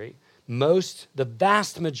history. The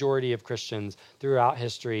vast majority of Christians throughout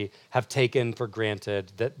history have taken for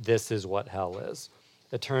granted that this is what hell is: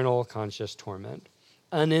 eternal conscious torment,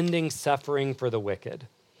 unending suffering for the wicked.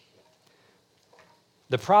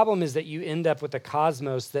 The problem is that you end up with a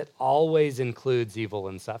cosmos that always includes evil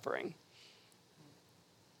and suffering.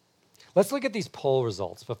 Let's look at these poll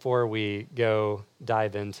results before we go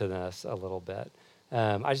dive into this a little bit.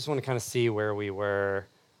 I just want to kind of see where we were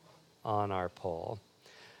on our poll.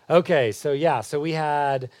 Okay, so we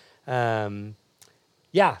had, this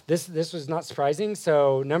was not surprising.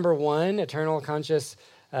 So number one, eternal conscious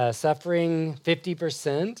suffering,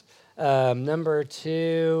 50%. Number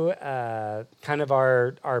two, kind of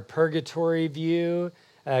our purgatory view,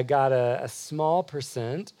 got a small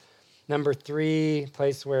percent. Number three,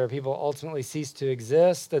 place where people ultimately cease to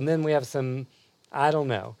exist. And then we have some, I don't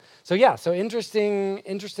know. So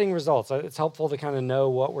interesting results. It's helpful to kind of know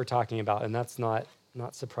what we're talking about, and that's not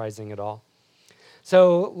surprising at all.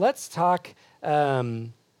 So let's talk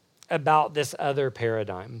about this other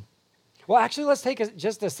paradigm? Well, actually, let's take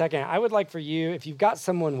just a second. I would like for you, if you've got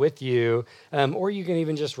someone with you, or you can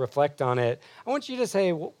even just reflect on it, I want you to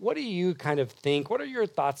say, what do you kind of think? What are your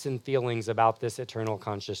thoughts and feelings about this eternal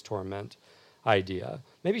conscious torment idea?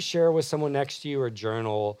 Maybe share with someone next to you or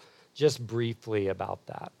journal just briefly about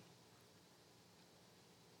that.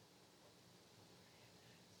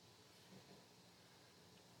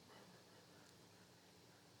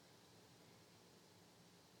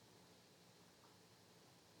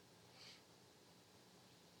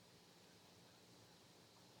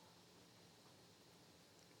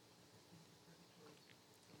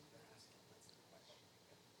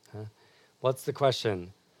 What's the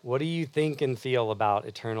question? What do you think and feel about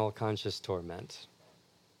eternal conscious torment?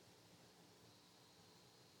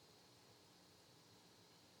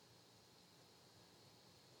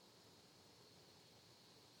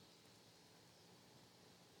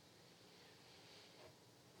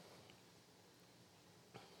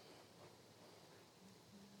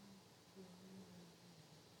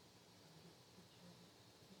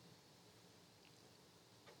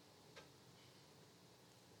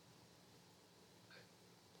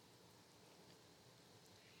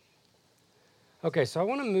 Okay, so I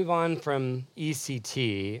want to move on from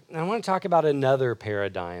ECT, and I want to talk about another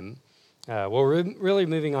paradigm. We're really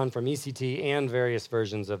moving on from ECT and various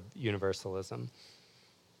versions of universalism.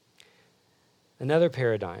 Another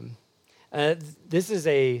paradigm. This is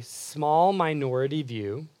a small minority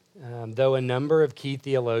view, though a number of key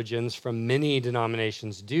theologians from many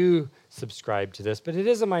denominations do subscribe to this, but it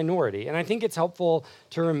is a minority. And I think it's helpful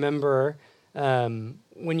to remember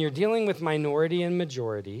when you're dealing with minority and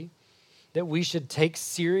majority, that we should take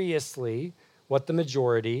seriously what the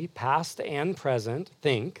majority, past and present,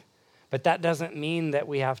 think, but that doesn't mean that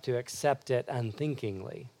we have to accept it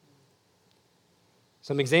unthinkingly.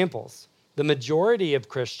 Some examples. The majority of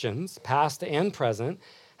Christians, past and present,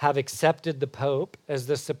 have accepted the Pope as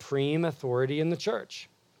the supreme authority in the church.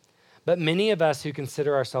 But many of us who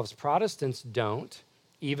consider ourselves Protestants don't,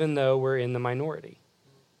 even though we're in the minority.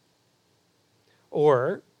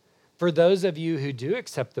 Or, for those of you who do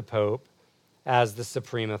accept the Pope as the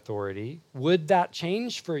supreme authority, would that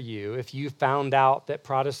change for you if you found out that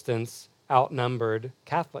Protestants outnumbered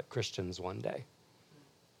Catholic Christians one day?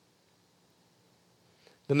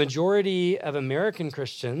 The majority of American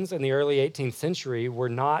Christians in the early 18th century were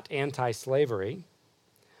not anti-slavery,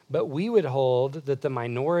 but we would hold that the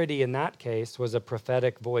minority in that case was a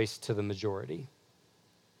prophetic voice to the majority.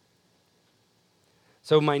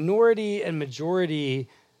 So minority and majority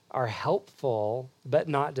are helpful, but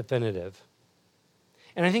not definitive.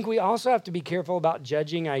 And I think we also have to be careful about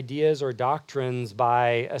judging ideas or doctrines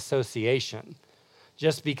by association.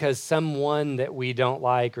 Just because someone that we don't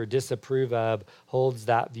like or disapprove of holds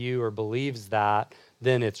that view or believes that,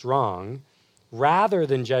 then it's wrong, rather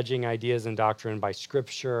than judging ideas and doctrine by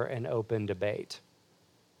scripture and open debate.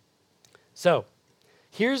 So,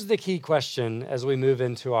 here's the key question as we move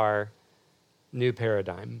into our new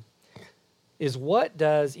paradigm, is what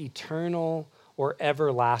does eternal or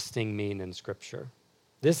everlasting mean in Scripture?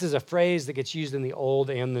 This is a phrase that gets used in the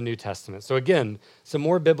Old and the New Testament. So again, some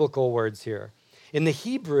more biblical words here. In the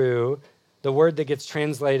Hebrew, the word that gets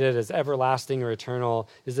translated as everlasting or eternal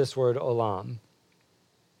is this word olam.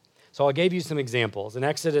 So I gave you some examples. In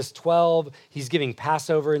Exodus 12, he's giving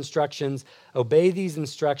Passover instructions. Obey these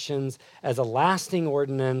instructions as a lasting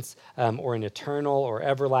ordinance or an eternal or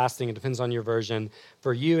everlasting, it depends on your version,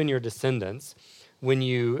 for you and your descendants. When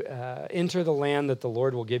you enter the land that the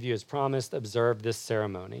Lord will give you as promised, observe this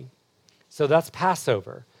ceremony. So that's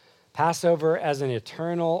Passover. Passover as an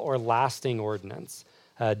eternal or lasting ordinance.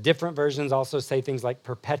 Different versions also say things like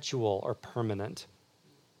perpetual or permanent.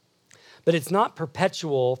 But it's not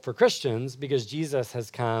perpetual for Christians because Jesus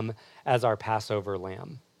has come as our Passover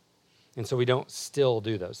lamb. And so we don't still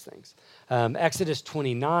do those things. Exodus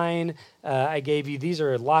 29, I gave you, these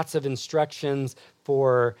are lots of instructions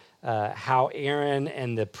for how Aaron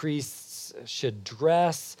and the priests should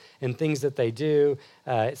dress and things that they do.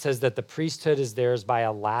 It says that the priesthood is theirs by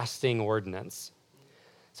a lasting ordinance.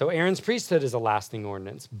 So Aaron's priesthood is a lasting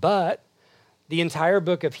ordinance, but the entire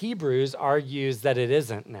book of Hebrews argues that it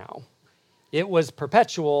isn't now. It was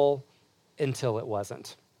perpetual until it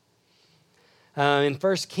wasn't. In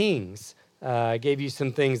 1 Kings, I gave you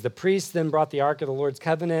some things. The priests then brought the Ark of the Lord's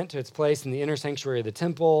Covenant to its place in the inner sanctuary of the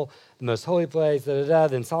temple, the most holy place,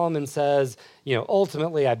 Then Solomon says,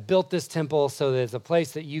 ultimately I built this temple so that it's a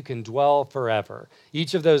place that you can dwell forever.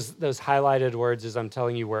 Each of those highlighted words is I'm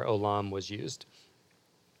telling you where olam was used.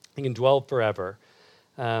 You can dwell forever.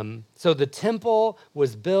 So the temple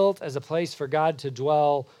was built as a place for God to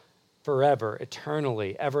dwell forever,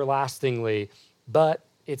 eternally, everlastingly, but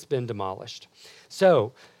it's been demolished.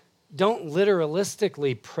 So don't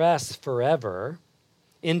literalistically press forever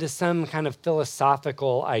into some kind of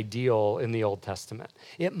philosophical ideal in the Old Testament.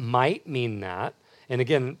 It might mean that. And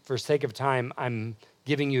again, for sake of time, I'm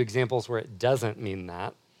giving you examples where it doesn't mean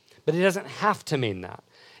that. But it doesn't have to mean that.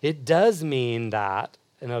 It does mean that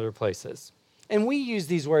in other places. And we use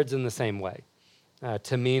these words in the same way,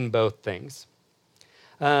 to mean both things.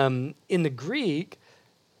 In the Greek,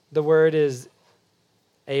 the word is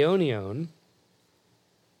aionion,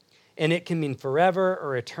 and it can mean forever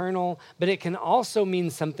or eternal, but it can also mean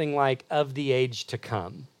something like of the age to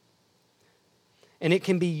come. And it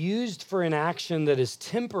can be used for an action that is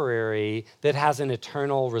temporary that has an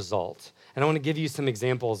eternal result. And I want to give you some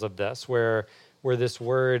examples of this where this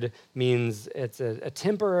word means it's a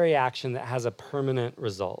temporary action that has a permanent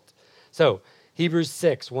result. So Hebrews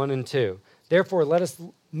 6, 1 and 2. Therefore, let us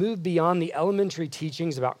move beyond the elementary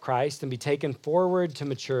teachings about Christ and be taken forward to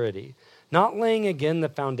maturity, not laying again the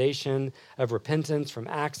foundation of repentance from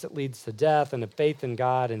acts that leads to death and of faith in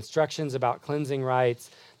God, instructions about cleansing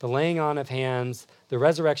rites, the laying on of hands, the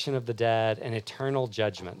resurrection of the dead, and eternal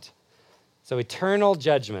judgment. So eternal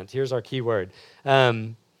judgment, here's our key word.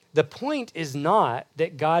 The point is not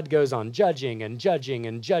that God goes on judging and judging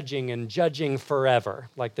and judging and judging forever,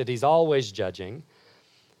 like that he's always judging.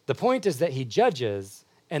 The point is that he judges,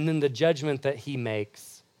 and then the judgment that he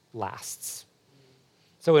makes lasts.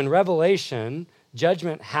 So in Revelation,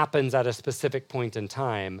 judgment happens at a specific point in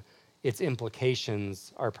time. Its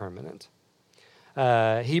implications are permanent.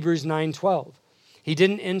 Hebrews 9:12. He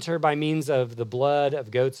didn't enter by means of the blood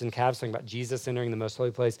of goats and calves, talking about Jesus entering the most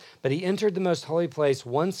holy place, but he entered the most holy place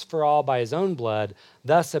once for all by his own blood,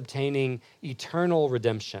 thus obtaining eternal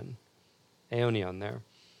redemption. Aionion there.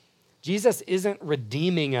 Jesus isn't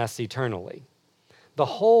redeeming us eternally. The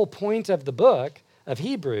whole point of the book of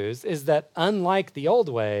Hebrews is that unlike the old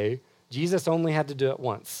way, Jesus only had to do it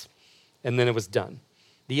once, and then it was done.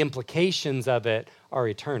 The implications of it are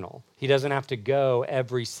eternal. He doesn't have to go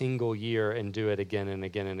every single year and do it again and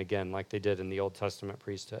again and again like they did in the Old Testament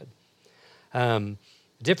priesthood.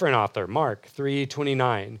 Different author, Mark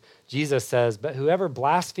 3:29, Jesus says, but whoever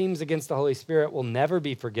blasphemes against the Holy Spirit will never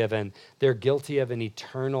be forgiven. They're guilty of an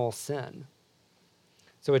eternal sin.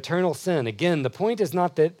 So eternal sin, again, the point is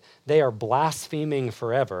not that they are blaspheming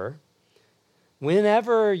forever.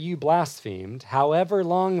 Whenever you blasphemed, however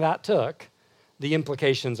long that took, the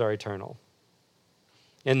implications are eternal.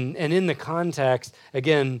 And in the context,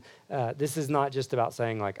 again, this is not just about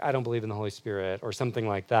saying like, I don't believe in the Holy Spirit or something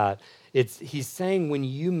like that. He's saying when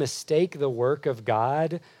you mistake the work of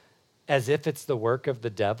God as if it's the work of the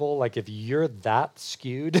devil, like if you're that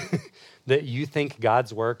skewed that you think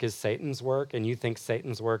God's work is Satan's work and you think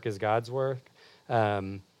Satan's work is God's work,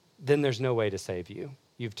 then there's no way to save you.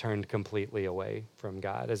 You've turned completely away from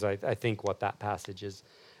God, as I think what that passage is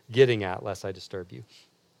getting at, lest I disturb you.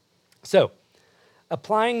 So,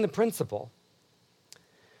 applying the principle,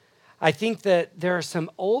 I think that there are some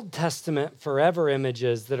Old Testament forever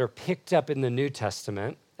images that are picked up in the New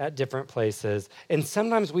Testament at different places, and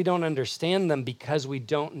sometimes we don't understand them because we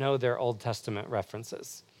don't know their Old Testament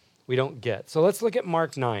references. We don't get. So let's look at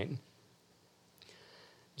Mark 9.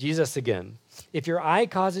 Jesus again. If your eye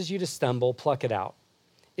causes you to stumble, pluck it out.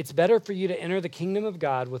 It's better for you to enter the kingdom of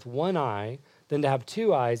God with one eye than to have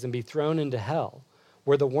two eyes and be thrown into hell,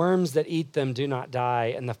 where the worms that eat them do not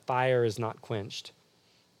die and the fire is not quenched.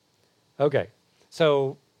 Okay,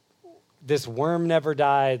 so this worm never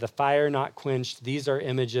die, the fire not quenched, these are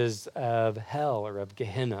images of hell or of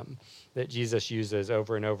Gehenna that Jesus uses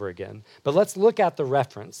over and over again. But let's look at the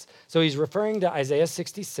reference. So he's referring to Isaiah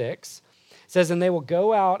 66. It says, and they will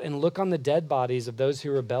go out and look on the dead bodies of those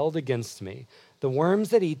who rebelled against me. The worms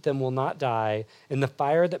that eat them will not die, and the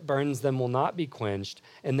fire that burns them will not be quenched,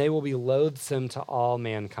 and they will be loathsome to all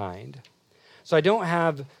mankind. So I don't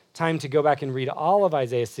have time to go back and read all of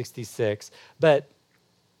Isaiah 66, but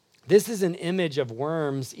this is an image of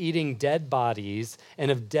worms eating dead bodies and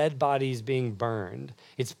of dead bodies being burned.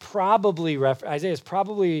 It's probably, Isaiah is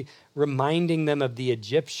probably reminding them of the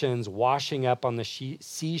Egyptians washing up on the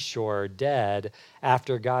seashore dead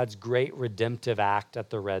after God's great redemptive act at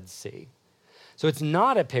the Red Sea. So it's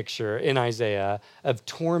not a picture in Isaiah of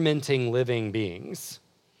tormenting living beings.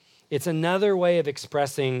 It's another way of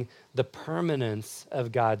expressing the permanence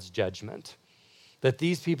of God's judgment, that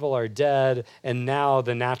these people are dead and now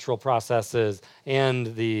the natural processes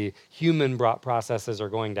and the human-brought processes are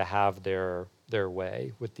going to have their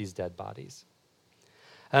way with these dead bodies.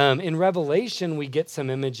 In Revelation, we get some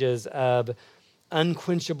images of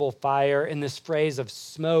unquenchable fire, and this phrase of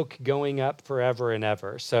smoke going up forever and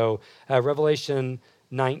ever. So Revelation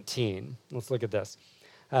 19, let's look at this.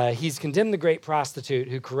 He's condemned the great prostitute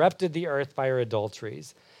who corrupted the earth by her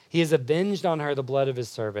adulteries. He has avenged on her the blood of his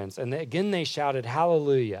servants. And again they shouted,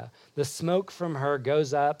 Hallelujah. The smoke from her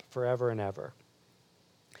goes up forever and ever.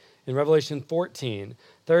 In Revelation 14,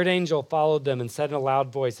 third angel followed them and said in a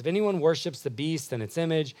loud voice, if anyone worships the beast and its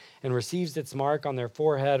image and receives its mark on their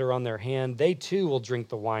forehead or on their hand, they too will drink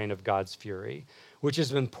the wine of God's fury, which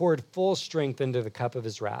has been poured full strength into the cup of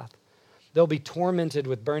his wrath. They'll be tormented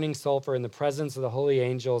with burning sulfur in the presence of the holy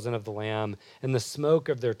angels and of the Lamb, and the smoke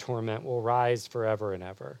of their torment will rise forever and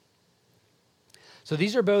ever. So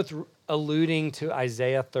these are both alluding to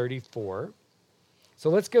Isaiah 34. So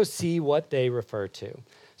let's go see what they refer to.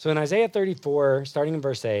 So in Isaiah 34, starting in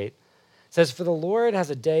verse 8, it says, for the Lord has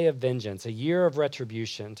a day of vengeance, a year of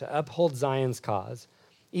retribution, to uphold Zion's cause.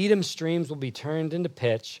 Edom's streams will be turned into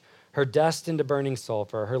pitch, her dust into burning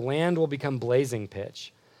sulfur. Her land will become blazing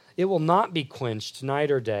pitch. It will not be quenched night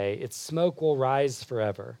or day. Its smoke will rise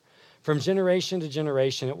forever. From generation to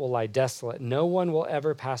generation it will lie desolate. No one will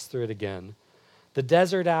ever pass through it again. The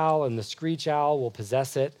desert owl and the screech owl will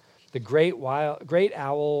possess it. The great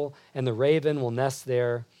owl and the raven will nest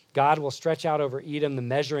there. God will stretch out over Edom the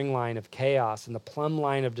measuring line of chaos and the plumb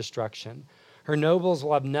line of destruction. Her nobles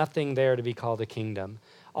will have nothing there to be called a kingdom.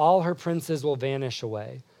 All her princes will vanish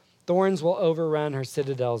away. Thorns will overrun her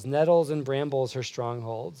citadels, nettles and brambles her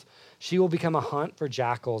strongholds. She will become a haunt for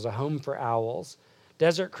jackals, a home for owls.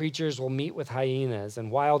 Desert creatures will meet with hyenas,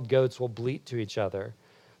 and wild goats will bleat to each other.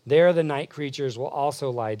 There the night creatures will also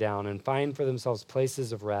lie down and find for themselves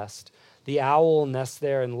places of rest. The owl will nest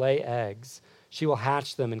there and lay eggs. She will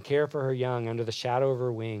hatch them and care for her young under the shadow of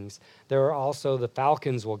her wings. There are also the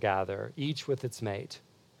falcons will gather, each with its mate.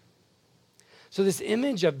 So this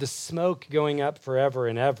image of the smoke going up forever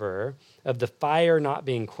and ever, of the fire not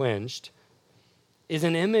being quenched, is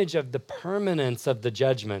an image of the permanence of the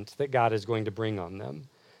judgment that God is going to bring on them,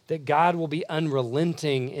 that God will be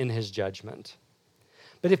unrelenting in his judgment.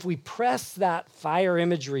 But if we press that fire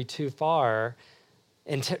imagery too far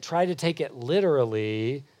and try to take it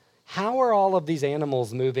literally, how are all of these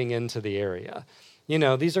animals moving into the area? You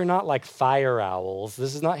know, these are not like fire owls.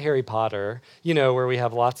 This is not Harry Potter, you know, where we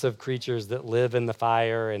have lots of creatures that live in the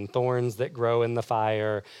fire and thorns that grow in the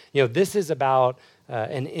fire. You know, this is about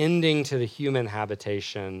an ending to the human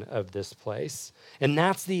habitation of this place. And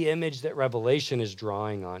that's the image that Revelation is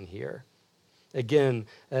drawing on here. Again,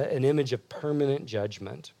 an image of permanent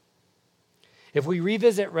judgment. If we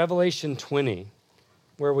revisit Revelation 20,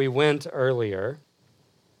 where we went earlier,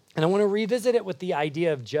 and I want to revisit it with the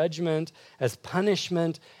idea of judgment as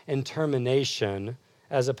punishment and termination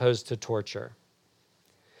as opposed to torture.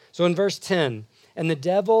 So in verse 10, and the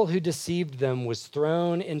devil who deceived them was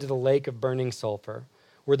thrown into the lake of burning sulfur,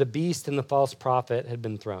 where the beast and the false prophet had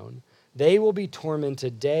been thrown. They will be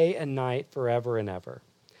tormented day and night forever and ever.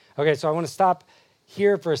 Okay, so I want to stop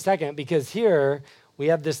here for a second because here we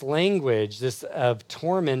have this language, this of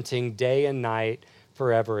tormenting day and night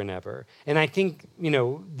forever and ever. And I think, you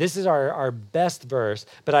know, this is our best verse,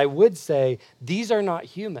 but I would say these are not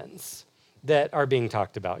humans that are being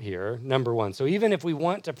talked about here, number one. So even if we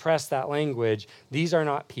want to press that language, these are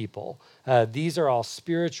not people. These are all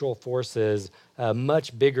spiritual forces,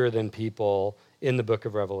 much bigger than people in the book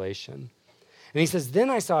of Revelation. And he says, then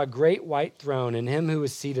I saw a great white throne and him who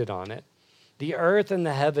was seated on it. The earth and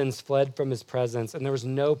the heavens fled from his presence, and there was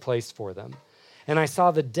no place for them. And I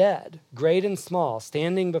saw the dead, great and small,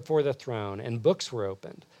 standing before the throne, and books were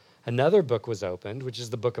opened. Another book was opened, which is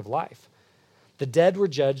the book of life. The dead were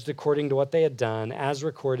judged according to what they had done, as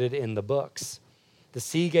recorded in the books. The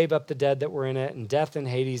sea gave up the dead that were in it, and death and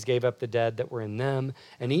Hades gave up the dead that were in them,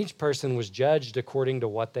 and each person was judged according to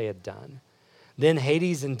what they had done. Then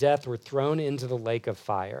Hades and death were thrown into the lake of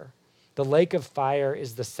fire. The lake of fire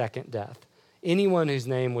is the second death. Anyone whose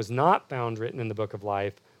name was not found written in the book of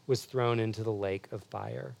life was thrown into the lake of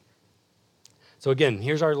fire. So again,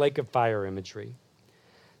 here's our lake of fire imagery.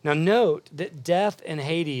 Now note that death and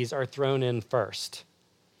Hades are thrown in first.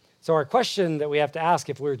 So our question that we have to ask,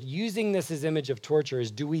 if we're using this as image of torture, is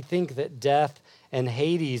do we think that death and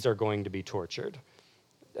Hades are going to be tortured?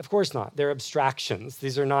 Of course not. They're abstractions.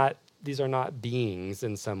 These are not beings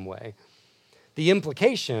in some way. The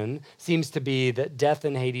implication seems to be that death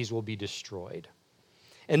and Hades will be destroyed.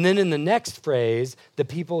 And then in the next phrase, the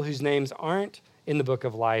people whose names aren't in the book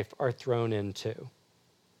of life are thrown in too.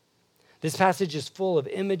 This passage is full of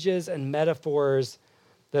images and metaphors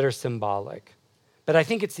that are symbolic. But I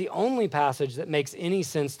think it's the only passage that makes any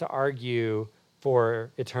sense to argue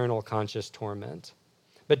for eternal conscious torment.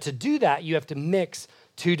 But to do that, you have to mix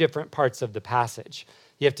two different parts of the passage.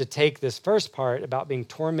 You have to take this first part about being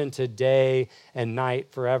tormented day and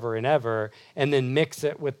night forever and ever, and then mix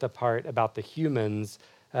it with the part about the humans,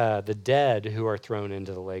 the dead who are thrown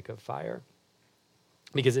into the lake of fire.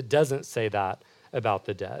 Because it doesn't say that about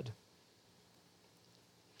the dead.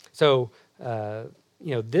 So,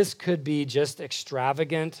 this could be just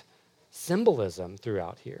extravagant symbolism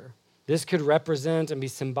throughout here. This could represent and be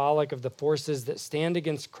symbolic of the forces that stand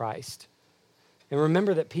against Christ. And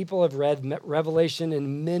remember that people have read Revelation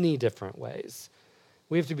in many different ways.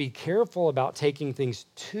 We have to be careful about taking things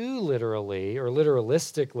too literally or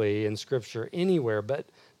literalistically in Scripture anywhere, but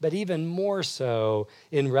even more so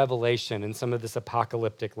in Revelation and some of this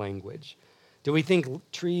apocalyptic language. Do we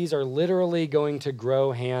think trees are literally going to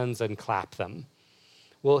grow hands and clap them?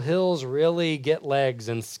 Will hills really get legs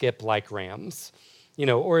and skip like rams?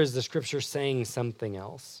 Or is the Scripture saying something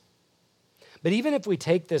else? But even if we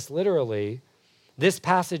take this literally, this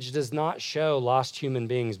passage does not show lost human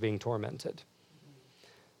beings being tormented.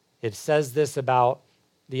 It says this about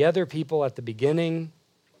the other people at the beginning.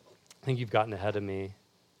 I think you've gotten ahead of me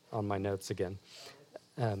on my notes again.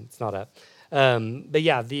 It's not up.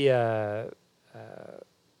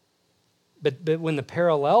 But when the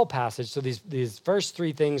parallel passage, so these first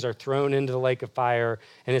three things are thrown into the lake of fire,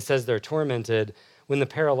 and it says they're tormented. When the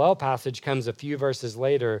parallel passage comes a few verses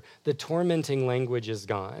later, the tormenting language is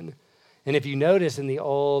gone. And if you notice in the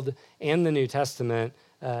Old and the New Testament,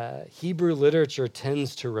 Hebrew literature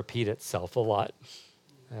tends to repeat itself a lot.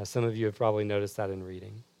 Some of you have probably noticed that in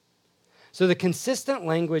reading. So the consistent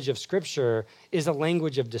language of Scripture is a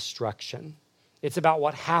language of destruction. It's about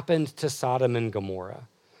what happened to Sodom and Gomorrah.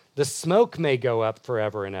 The smoke may go up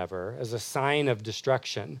forever and ever as a sign of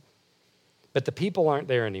destruction, but the people aren't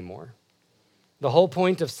there anymore. The whole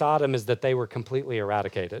point of Sodom is that they were completely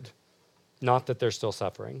eradicated, not that they're still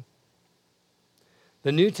suffering.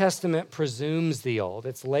 The New Testament presumes the old.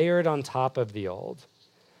 It's layered on top of the old.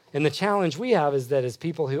 And the challenge we have is that as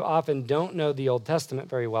people who often don't know the Old Testament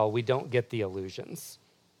very well, we don't get the allusions.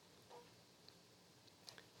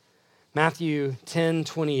 Matthew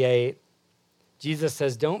 10:28, Jesus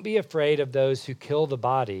says, "Don't be afraid of those who kill the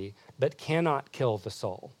body, but cannot kill the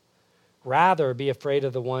soul. Rather, be afraid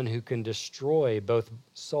of the one who can destroy both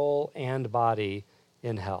soul and body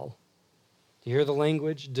in hell." Do you hear the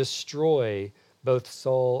language? Destroy both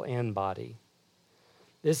soul and body.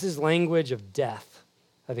 This is language of death,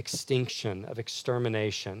 of extinction, of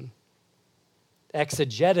extermination.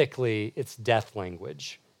 Exegetically, it's death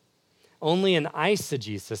language. Only in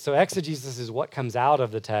eisegesis, so exegesis is what comes out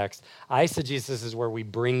of the text. Eisegesis is where we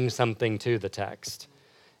bring something to the text.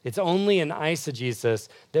 It's only in eisegesis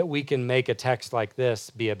that we can make a text like this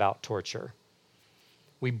be about torture.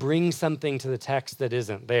 We bring something to the text that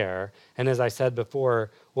isn't there. And as I said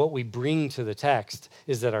before, what we bring to the text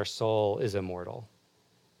is that our soul is immortal.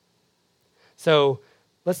 So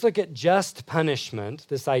let's look at just punishment,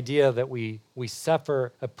 this idea that we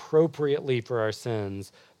suffer appropriately for our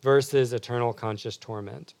sins versus eternal conscious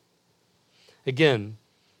torment. Again,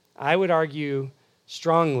 I would argue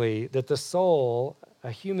strongly that the soul,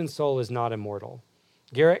 a human soul, is not immortal.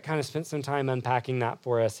 Garrett kind of spent some time unpacking that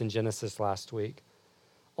for us in Genesis last week.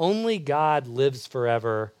 Only God lives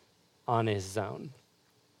forever on his own.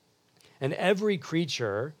 And every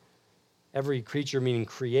creature meaning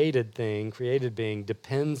created thing, created being,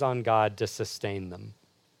 depends on God to sustain them.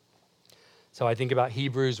 So I think about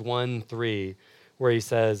Hebrews 1:3, where he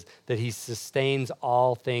says that he sustains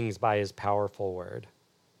all things by his powerful word.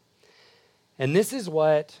 And this is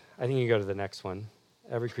what, I think you go to the next one.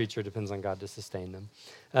 Every creature depends on God to sustain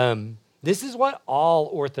them. This is what all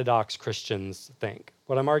Orthodox Christians think.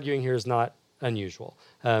 What I'm arguing here is not unusual.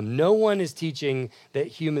 No one is teaching that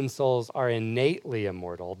human souls are innately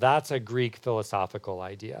immortal. That's a Greek philosophical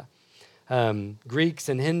idea. Greeks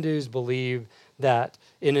and Hindus believe that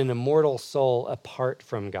in an immortal soul apart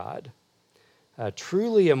from God.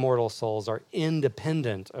 Truly immortal souls are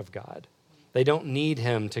independent of God. They don't need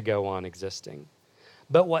him to go on existing.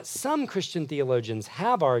 But what some Christian theologians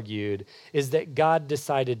have argued is that God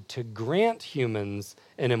decided to grant humans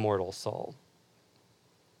an immortal soul.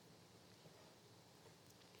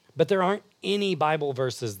 But there aren't any Bible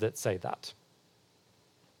verses that say that.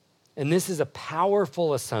 And this is a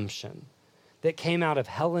powerful assumption that came out of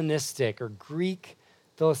Hellenistic or Greek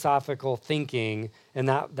philosophical thinking and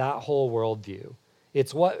that whole worldview.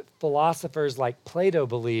 It's what philosophers like Plato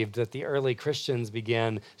believed that the early Christians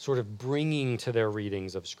began sort of bringing to their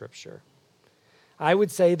readings of Scripture. I would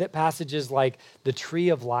say that passages like the tree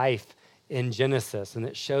of life in Genesis and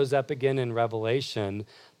it shows up again in Revelation,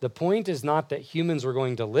 the point is not that humans were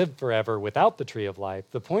going to live forever without the tree of life.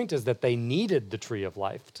 The point is that they needed the tree of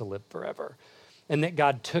life to live forever, and that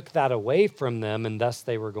God took that away from them, and thus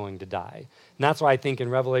they were going to die. And that's why I think in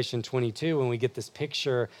Revelation 22, when we get this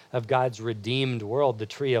picture of God's redeemed world, the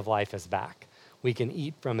tree of life is back. We can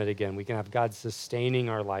eat from it again. We can have God sustaining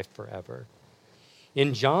our life forever.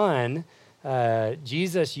 In John,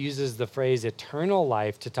 Jesus uses the phrase eternal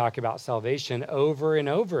life to talk about salvation over and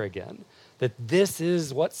over again, that this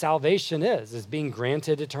is what salvation is being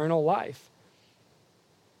granted eternal life.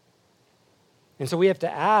 And so we have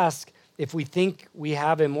to ask, if we think we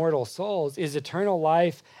have immortal souls, is eternal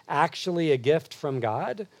life actually a gift from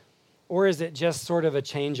God? Or is it just sort of a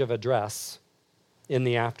change of address in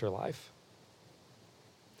the afterlife?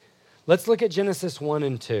 Let's look at Genesis 1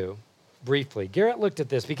 and 2 briefly. Garrett looked at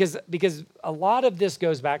this because a lot of this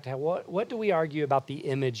goes back to what do we argue about the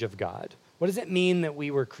image of God? What does it mean that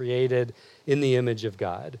we were created in the image of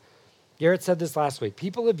God? Garrett said this last week.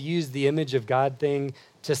 People have used the image of God thing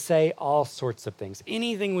to say all sorts of things.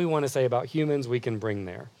 Anything we want to say about humans, we can bring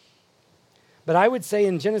there. But I would say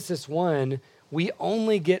in Genesis 1, we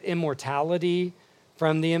only get immortality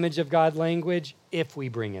from the image of God language if we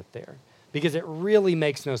bring it there, because it really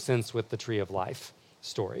makes no sense with the tree of life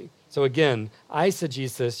story. So again,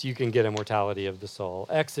 eisegesis, you can get immortality of the soul.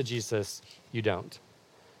 Exegesis, you don't.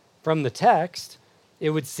 From the text,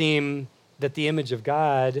 it would seem that the image of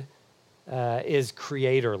God is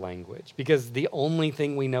creator language, because the only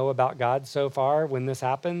thing we know about God so far when this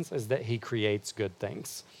happens is that he creates good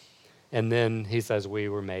things. And then he says we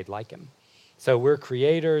were made like him. So we're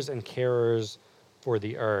creators and carers for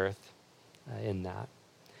the earth in that.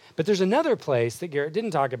 But there's another place that Garrett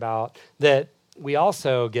didn't talk about that we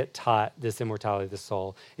also get taught this immortality of the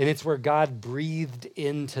soul, and it's where God breathed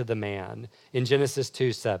into the man in Genesis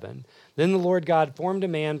 2:7. Then the Lord God formed a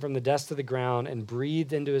man from the dust of the ground and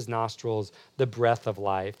breathed into his nostrils the breath of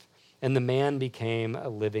life, and the man became a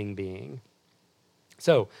living being.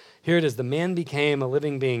 So here it is, the man became a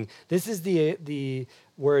living being. This is the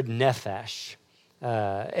word nephesh.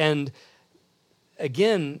 And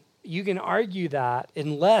again, you can argue that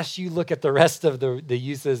unless you look at the rest of the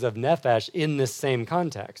uses of nephesh in this same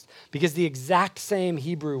context, because the exact same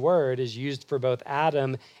Hebrew word is used for both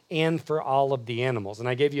Adam and for all of the animals. And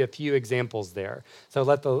I gave you a few examples there. So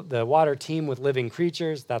let the water teem with living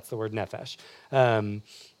creatures, that's the word nephesh.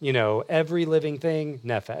 Every living thing,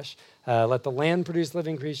 nephesh. Let the land produce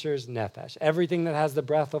living creatures, nephesh. Everything that has the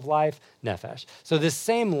breath of life, nephesh. So this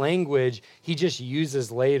same language he just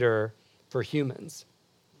uses later for humans.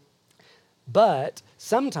 But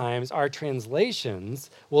sometimes our translations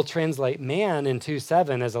will translate man in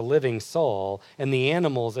 2:7 as a living soul and the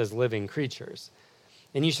animals as living creatures.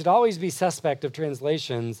 And you should always be suspect of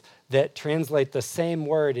translations that translate the same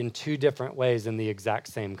word in two different ways in the exact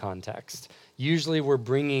same context. Usually we're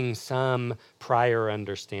bringing some prior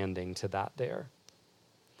understanding to that there.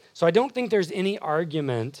 So I don't think there's any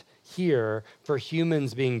argument here for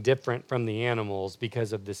humans being different from the animals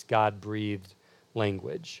because of this God-breathed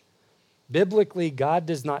language. Biblically, God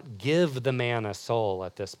does not give the man a soul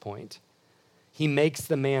at this point. He makes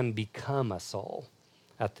the man become a soul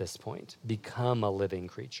at this point, become a living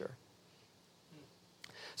creature.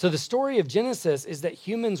 So the story of Genesis is that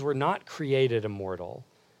humans were not created immortal,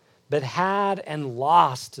 but had and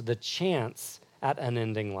lost the chance at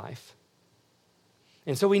unending life.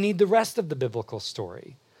 And so we need the rest of the biblical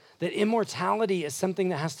story, that immortality is something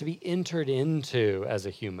that has to be entered into as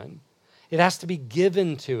a human. It has to be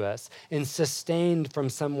given to us and sustained from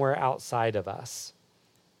somewhere outside of us.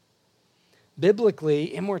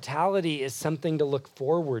 Biblically, immortality is something to look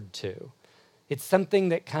forward to. It's something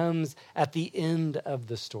that comes at the end of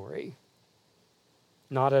the story,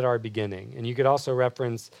 not at our beginning. And you could also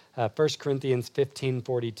reference 1 Corinthians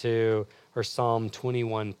 15:42 or Psalm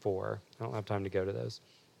 21:4. I don't have time to go to those.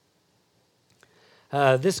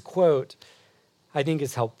 This quote, I think,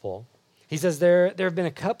 is helpful. He says, there have been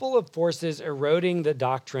a couple of forces eroding the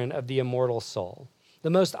doctrine of the immortal soul. The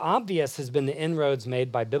most obvious has been the inroads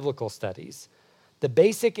made by biblical studies. The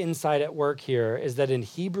basic insight at work here is that in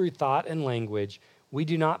Hebrew thought and language, we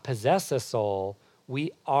do not possess a soul,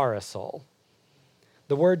 we are a soul.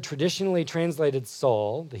 The word traditionally translated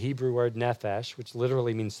soul, the Hebrew word nephesh, which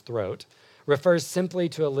literally means throat, refers simply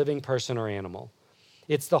to a living person or animal.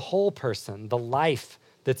 It's the whole person, the life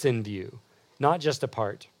that's in view, not just a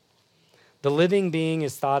part. The living being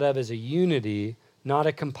is thought of as a unity, not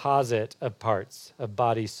a composite of parts of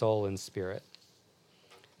body, soul, and spirit.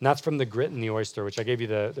 And that's from the Grit and the Oyster, which I gave you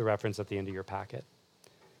the reference at the end of your packet.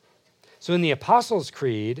 So in the Apostles'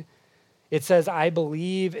 Creed, It says, I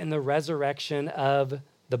believe in the resurrection of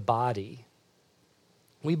the body.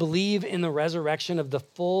 We believe in the resurrection of the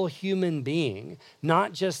full human being,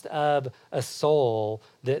 not just of a soul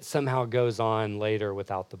that somehow goes on later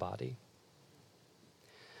without the body.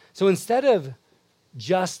 So instead of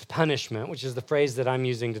just punishment, which is the phrase that I'm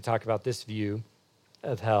using to talk about this view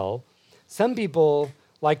of hell, some people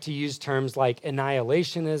like to use terms like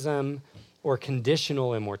annihilationism or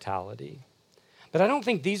conditional immortality. But I don't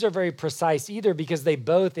think these are very precise either, because they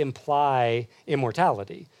both imply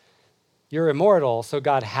immortality. You're immortal, so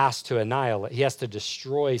God has to annihilate. He has to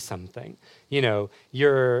destroy something. You're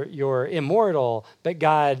immortal, but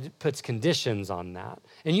God puts conditions on that.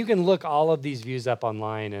 And you can look all of these views up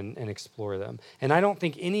online and explore them. And I don't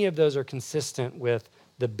think any of those are consistent with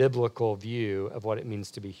the biblical view of what it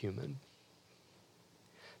means to be human.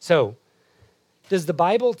 So, does the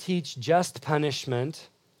Bible teach just punishment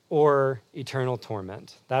or eternal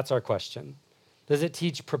torment? That's our question. Does it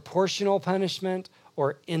teach proportional punishment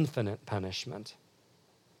or infinite punishment?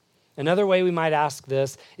 Another way we might ask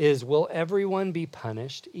this is, will everyone be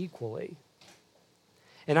punished equally?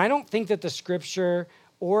 And I don't think that the scripture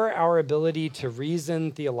or our ability to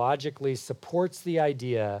reason theologically supports the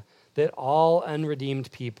idea that all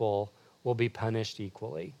unredeemed people will be punished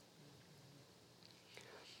equally.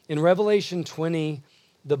 In Revelation 20,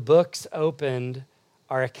 the books opened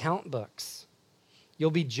are account books.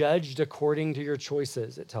 You'll be judged according to your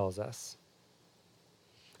choices, it tells us.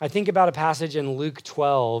 I think about a passage in Luke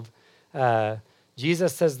 12.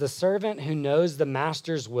 Jesus says, the servant who knows the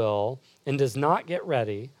master's will and does not get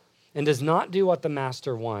ready and does not do what the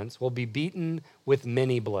master wants will be beaten with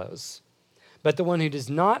many blows. But the one who does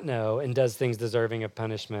not know and does things deserving of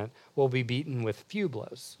punishment will be beaten with few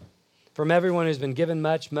blows. From everyone who's been given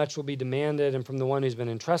much, much will be demanded, and from the one who's been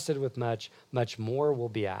entrusted with much, much more will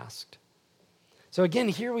be asked. So again,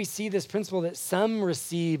 here we see this principle that some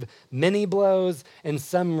receive many blows and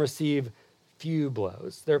some receive few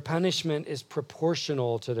blows. Their punishment is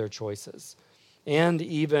proportional to their choices and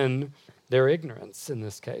even their ignorance in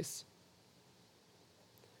this case.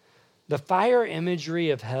 The fire imagery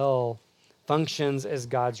of hell functions as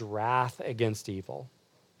God's wrath against evil.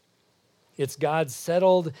 It's God's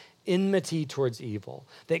settled enmity towards evil,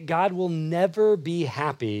 that God will never be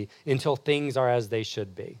happy until things are as they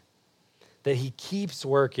should be, that he keeps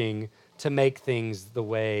working to make things the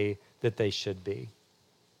way that they should be.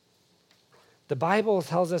 The Bible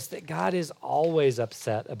tells us that God is always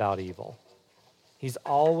upset about evil. He's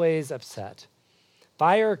always upset.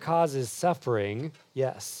 Fire causes suffering,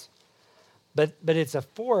 yes, but it's a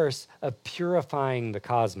force of purifying the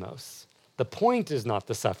cosmos. The point is not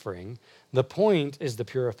the suffering. The point is the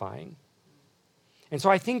purifying. And so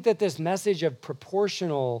I think that this message of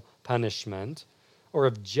proportional punishment or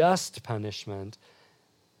of just punishment,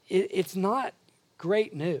 it's not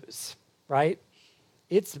great news, right?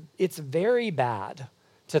 It's very bad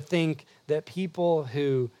to think that people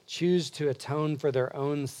who choose to atone for their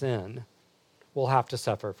own sin will have to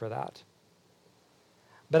suffer for that.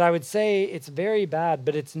 But I would say it's very bad,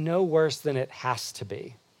 but it's no worse than it has to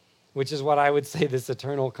be, which is what I would say this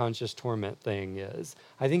eternal conscious torment thing is.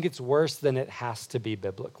 I think it's worse than it has to be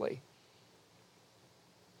biblically.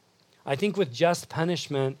 I think with just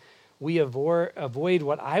punishment, we avoid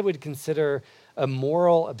what I would consider a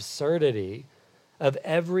moral absurdity of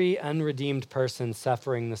every unredeemed person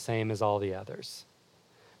suffering the same as all the others.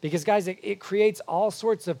 Because guys, it creates all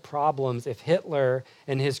sorts of problems if Hitler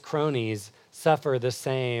and his cronies suffer the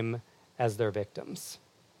same as their victims.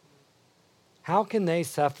 How can they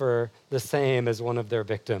suffer the same as one of their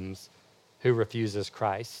victims who refuses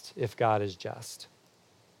Christ if God is just?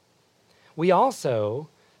 We also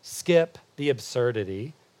skip the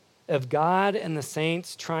absurdity of God and the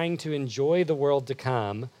saints trying to enjoy the world to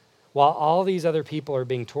come while all these other people are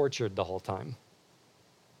being tortured the whole time.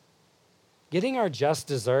 Getting our just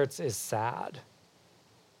desserts is sad,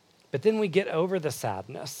 but then we get over the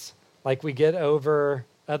sadness like we get over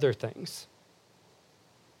other things.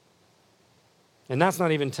 And that's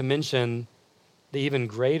not even to mention the even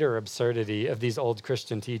greater absurdity of these old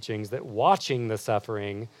Christian teachings that watching the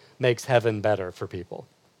suffering makes heaven better for people,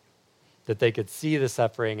 that they could see the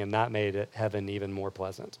suffering and that made heaven even more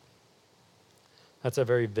pleasant. That's a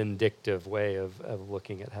very vindictive way of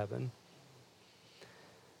looking at heaven.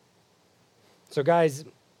 So guys,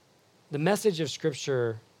 the message of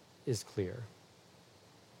Scripture is clear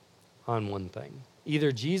on one thing.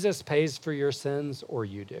 Either Jesus pays for your sins or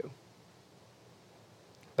you do.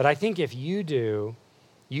 But I think if you do,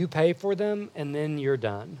 you pay for them and then you're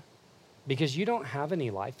done, because you don't have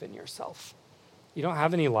any life in yourself. You don't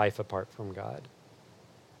have any life apart from God.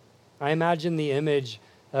 I imagine the image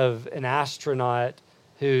of an astronaut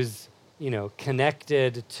who's,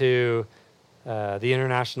 connected to the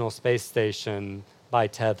International Space Station by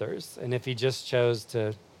tethers. And if he just chose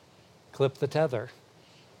to clip the tether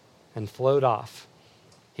and float off,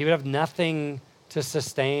 he would have nothing to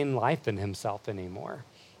sustain life in himself anymore.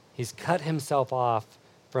 He's cut himself off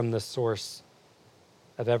from the source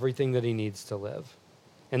of everything that he needs to live.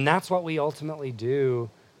 And that's what we ultimately do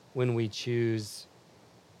when we choose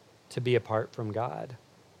to be apart from God.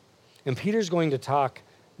 And Peter's going to talk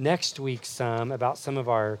next week some about some of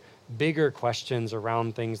our bigger questions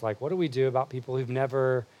around things like, what do we do about people who've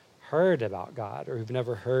never heard about God or who've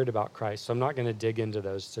never heard about Christ? So I'm not going to dig into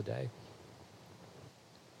those today.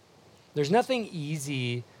 There's nothing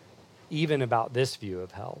easy even about this view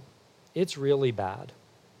of hell. It's really bad.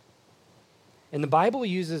 And the Bible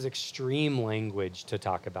uses extreme language to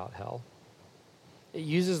talk about hell. It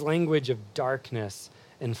uses language of darkness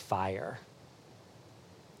and fire.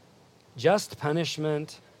 Just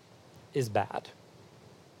punishment is bad.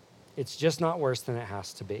 It's just not worse than it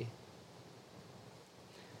has to be.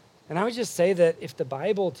 And I would just say that if the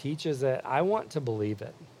Bible teaches it, I want to believe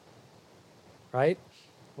it, right?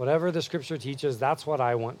 Whatever the scripture teaches, that's what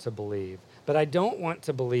I want to believe. But I don't want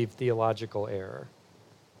to believe theological error.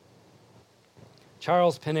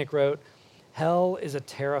 Charles Pinnock wrote, "Hell is a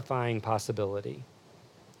terrifying possibility.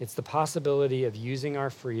 It's the possibility of using our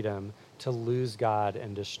freedom to lose God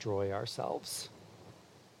and destroy ourselves."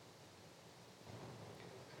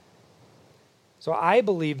 So I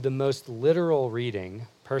believe the most literal reading,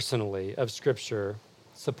 personally, of Scripture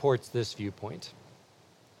supports this viewpoint.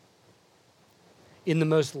 In the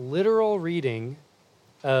most literal reading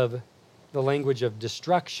of the language of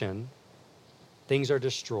destruction, things are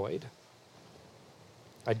destroyed.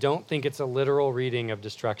 I don't think it's a literal reading of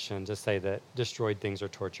destruction to say that destroyed things are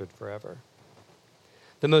tortured forever.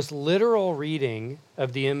 The most literal reading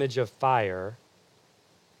of the image of fire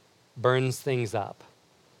burns things up,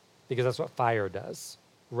 because that's what fire does,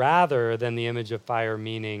 rather than the image of fire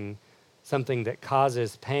meaning something that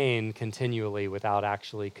causes pain continually without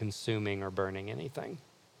actually consuming or burning anything.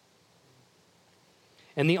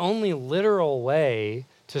 And the only literal way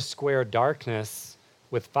to square darkness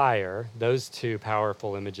with fire, those two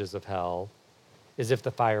powerful images of hell, is if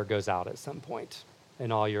the fire goes out at some point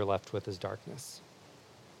and all you're left with is darkness.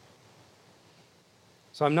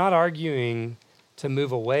 So I'm not arguing to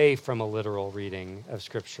move away from a literal reading of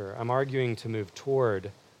Scripture. I'm arguing to move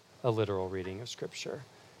toward a literal reading of Scripture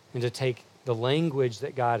and to take the language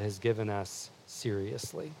that God has given us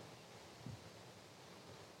seriously.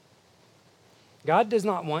 God does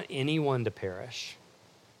not want anyone to perish.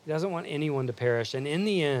 He doesn't want anyone to perish. And in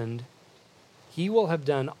the end, he will have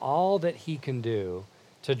done all that he can do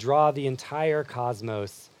to draw the entire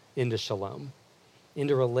cosmos into shalom,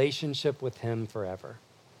 into relationship with him forever.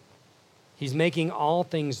 He's making all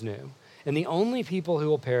things new. And the only people who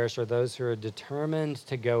will perish are those who are determined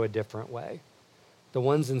to go a different way, the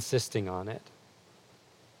ones insisting on it.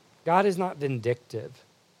 God is not vindictive.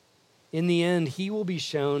 In the end, he will be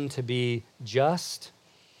shown to be just,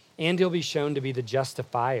 and he'll be shown to be the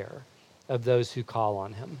justifier of those who call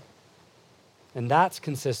on him. And that's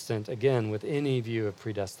consistent, again, with any view of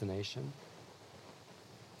predestination.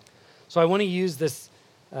 So I want to use this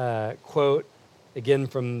quote, again,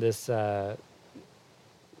 from this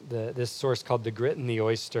this source called The Grit and the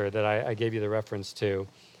Oyster that I gave you the reference to,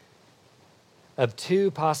 of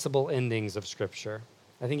two possible endings of Scripture.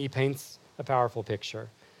 I think he paints a powerful picture.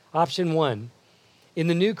 Option one, in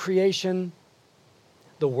the new creation,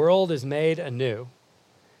 the world is made anew,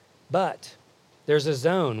 but there's a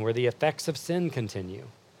zone where the effects of sin continue.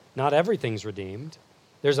 Not everything's redeemed.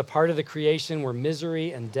 There's a part of the creation where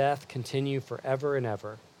misery and death continue forever and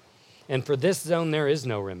ever. And for this zone, there is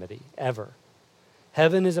no remedy, ever.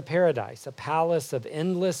 Heaven is a paradise, a palace of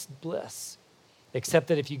endless bliss, except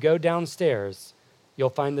that if you go downstairs, you'll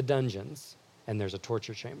find the dungeons, and there's a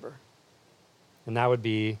torture chamber. And that would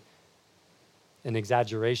be an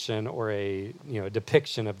exaggeration or a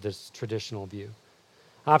depiction of this traditional view.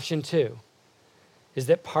 Option two is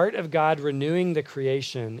that part of God renewing the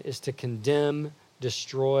creation is to condemn,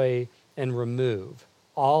 destroy, and remove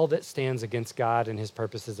all that stands against God and his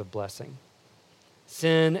purposes of blessing.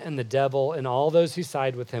 Sin and the devil and all those who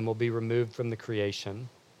side with him will be removed from the creation,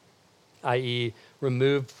 i.e.,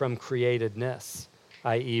 removed from createdness,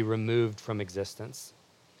 i.e., removed from existence.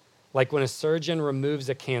 Like when a surgeon removes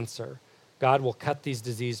a cancer, God will cut these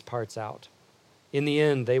diseased parts out. In the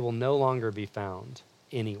end, they will no longer be found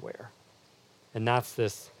anywhere. And that's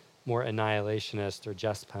this more annihilationist or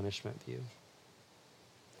just punishment view.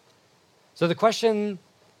 So the question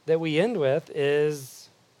that we end with is,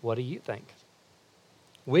 what do you think?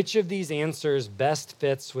 Which of these answers best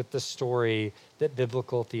fits with the story that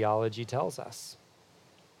biblical theology tells us?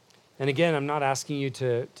 And again, I'm not asking you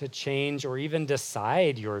to change or even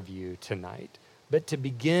decide your view tonight, but to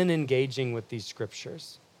begin engaging with these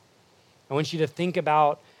scriptures. I want you to think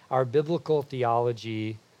about our biblical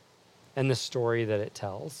theology and the story that it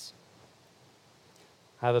tells.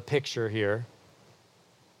 I have a picture here.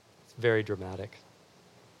 It's very dramatic.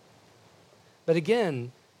 But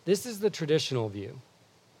again, this is the traditional view.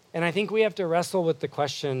 And I think we have to wrestle with the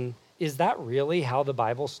question, is that really how the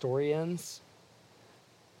Bible story ends?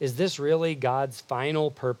 Is this really God's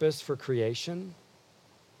final purpose for creation?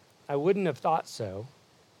 I wouldn't have thought so.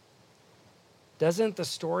 Doesn't the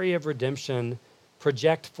story of redemption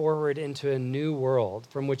project forward into a new world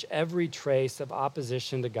from which every trace of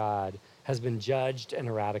opposition to God has been judged and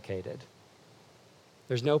eradicated?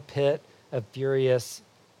 There's no pit of furious,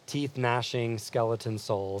 teeth-gnashing skeleton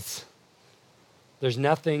souls. There's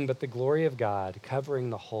nothing but the glory of God covering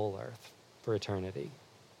the whole earth for eternity.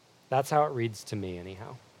 That's how it reads to me,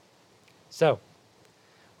 anyhow. So,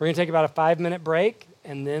 we're going to take about a 5-minute break,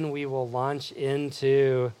 and then we will launch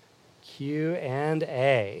into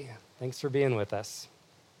Q&A. Thanks for being with us.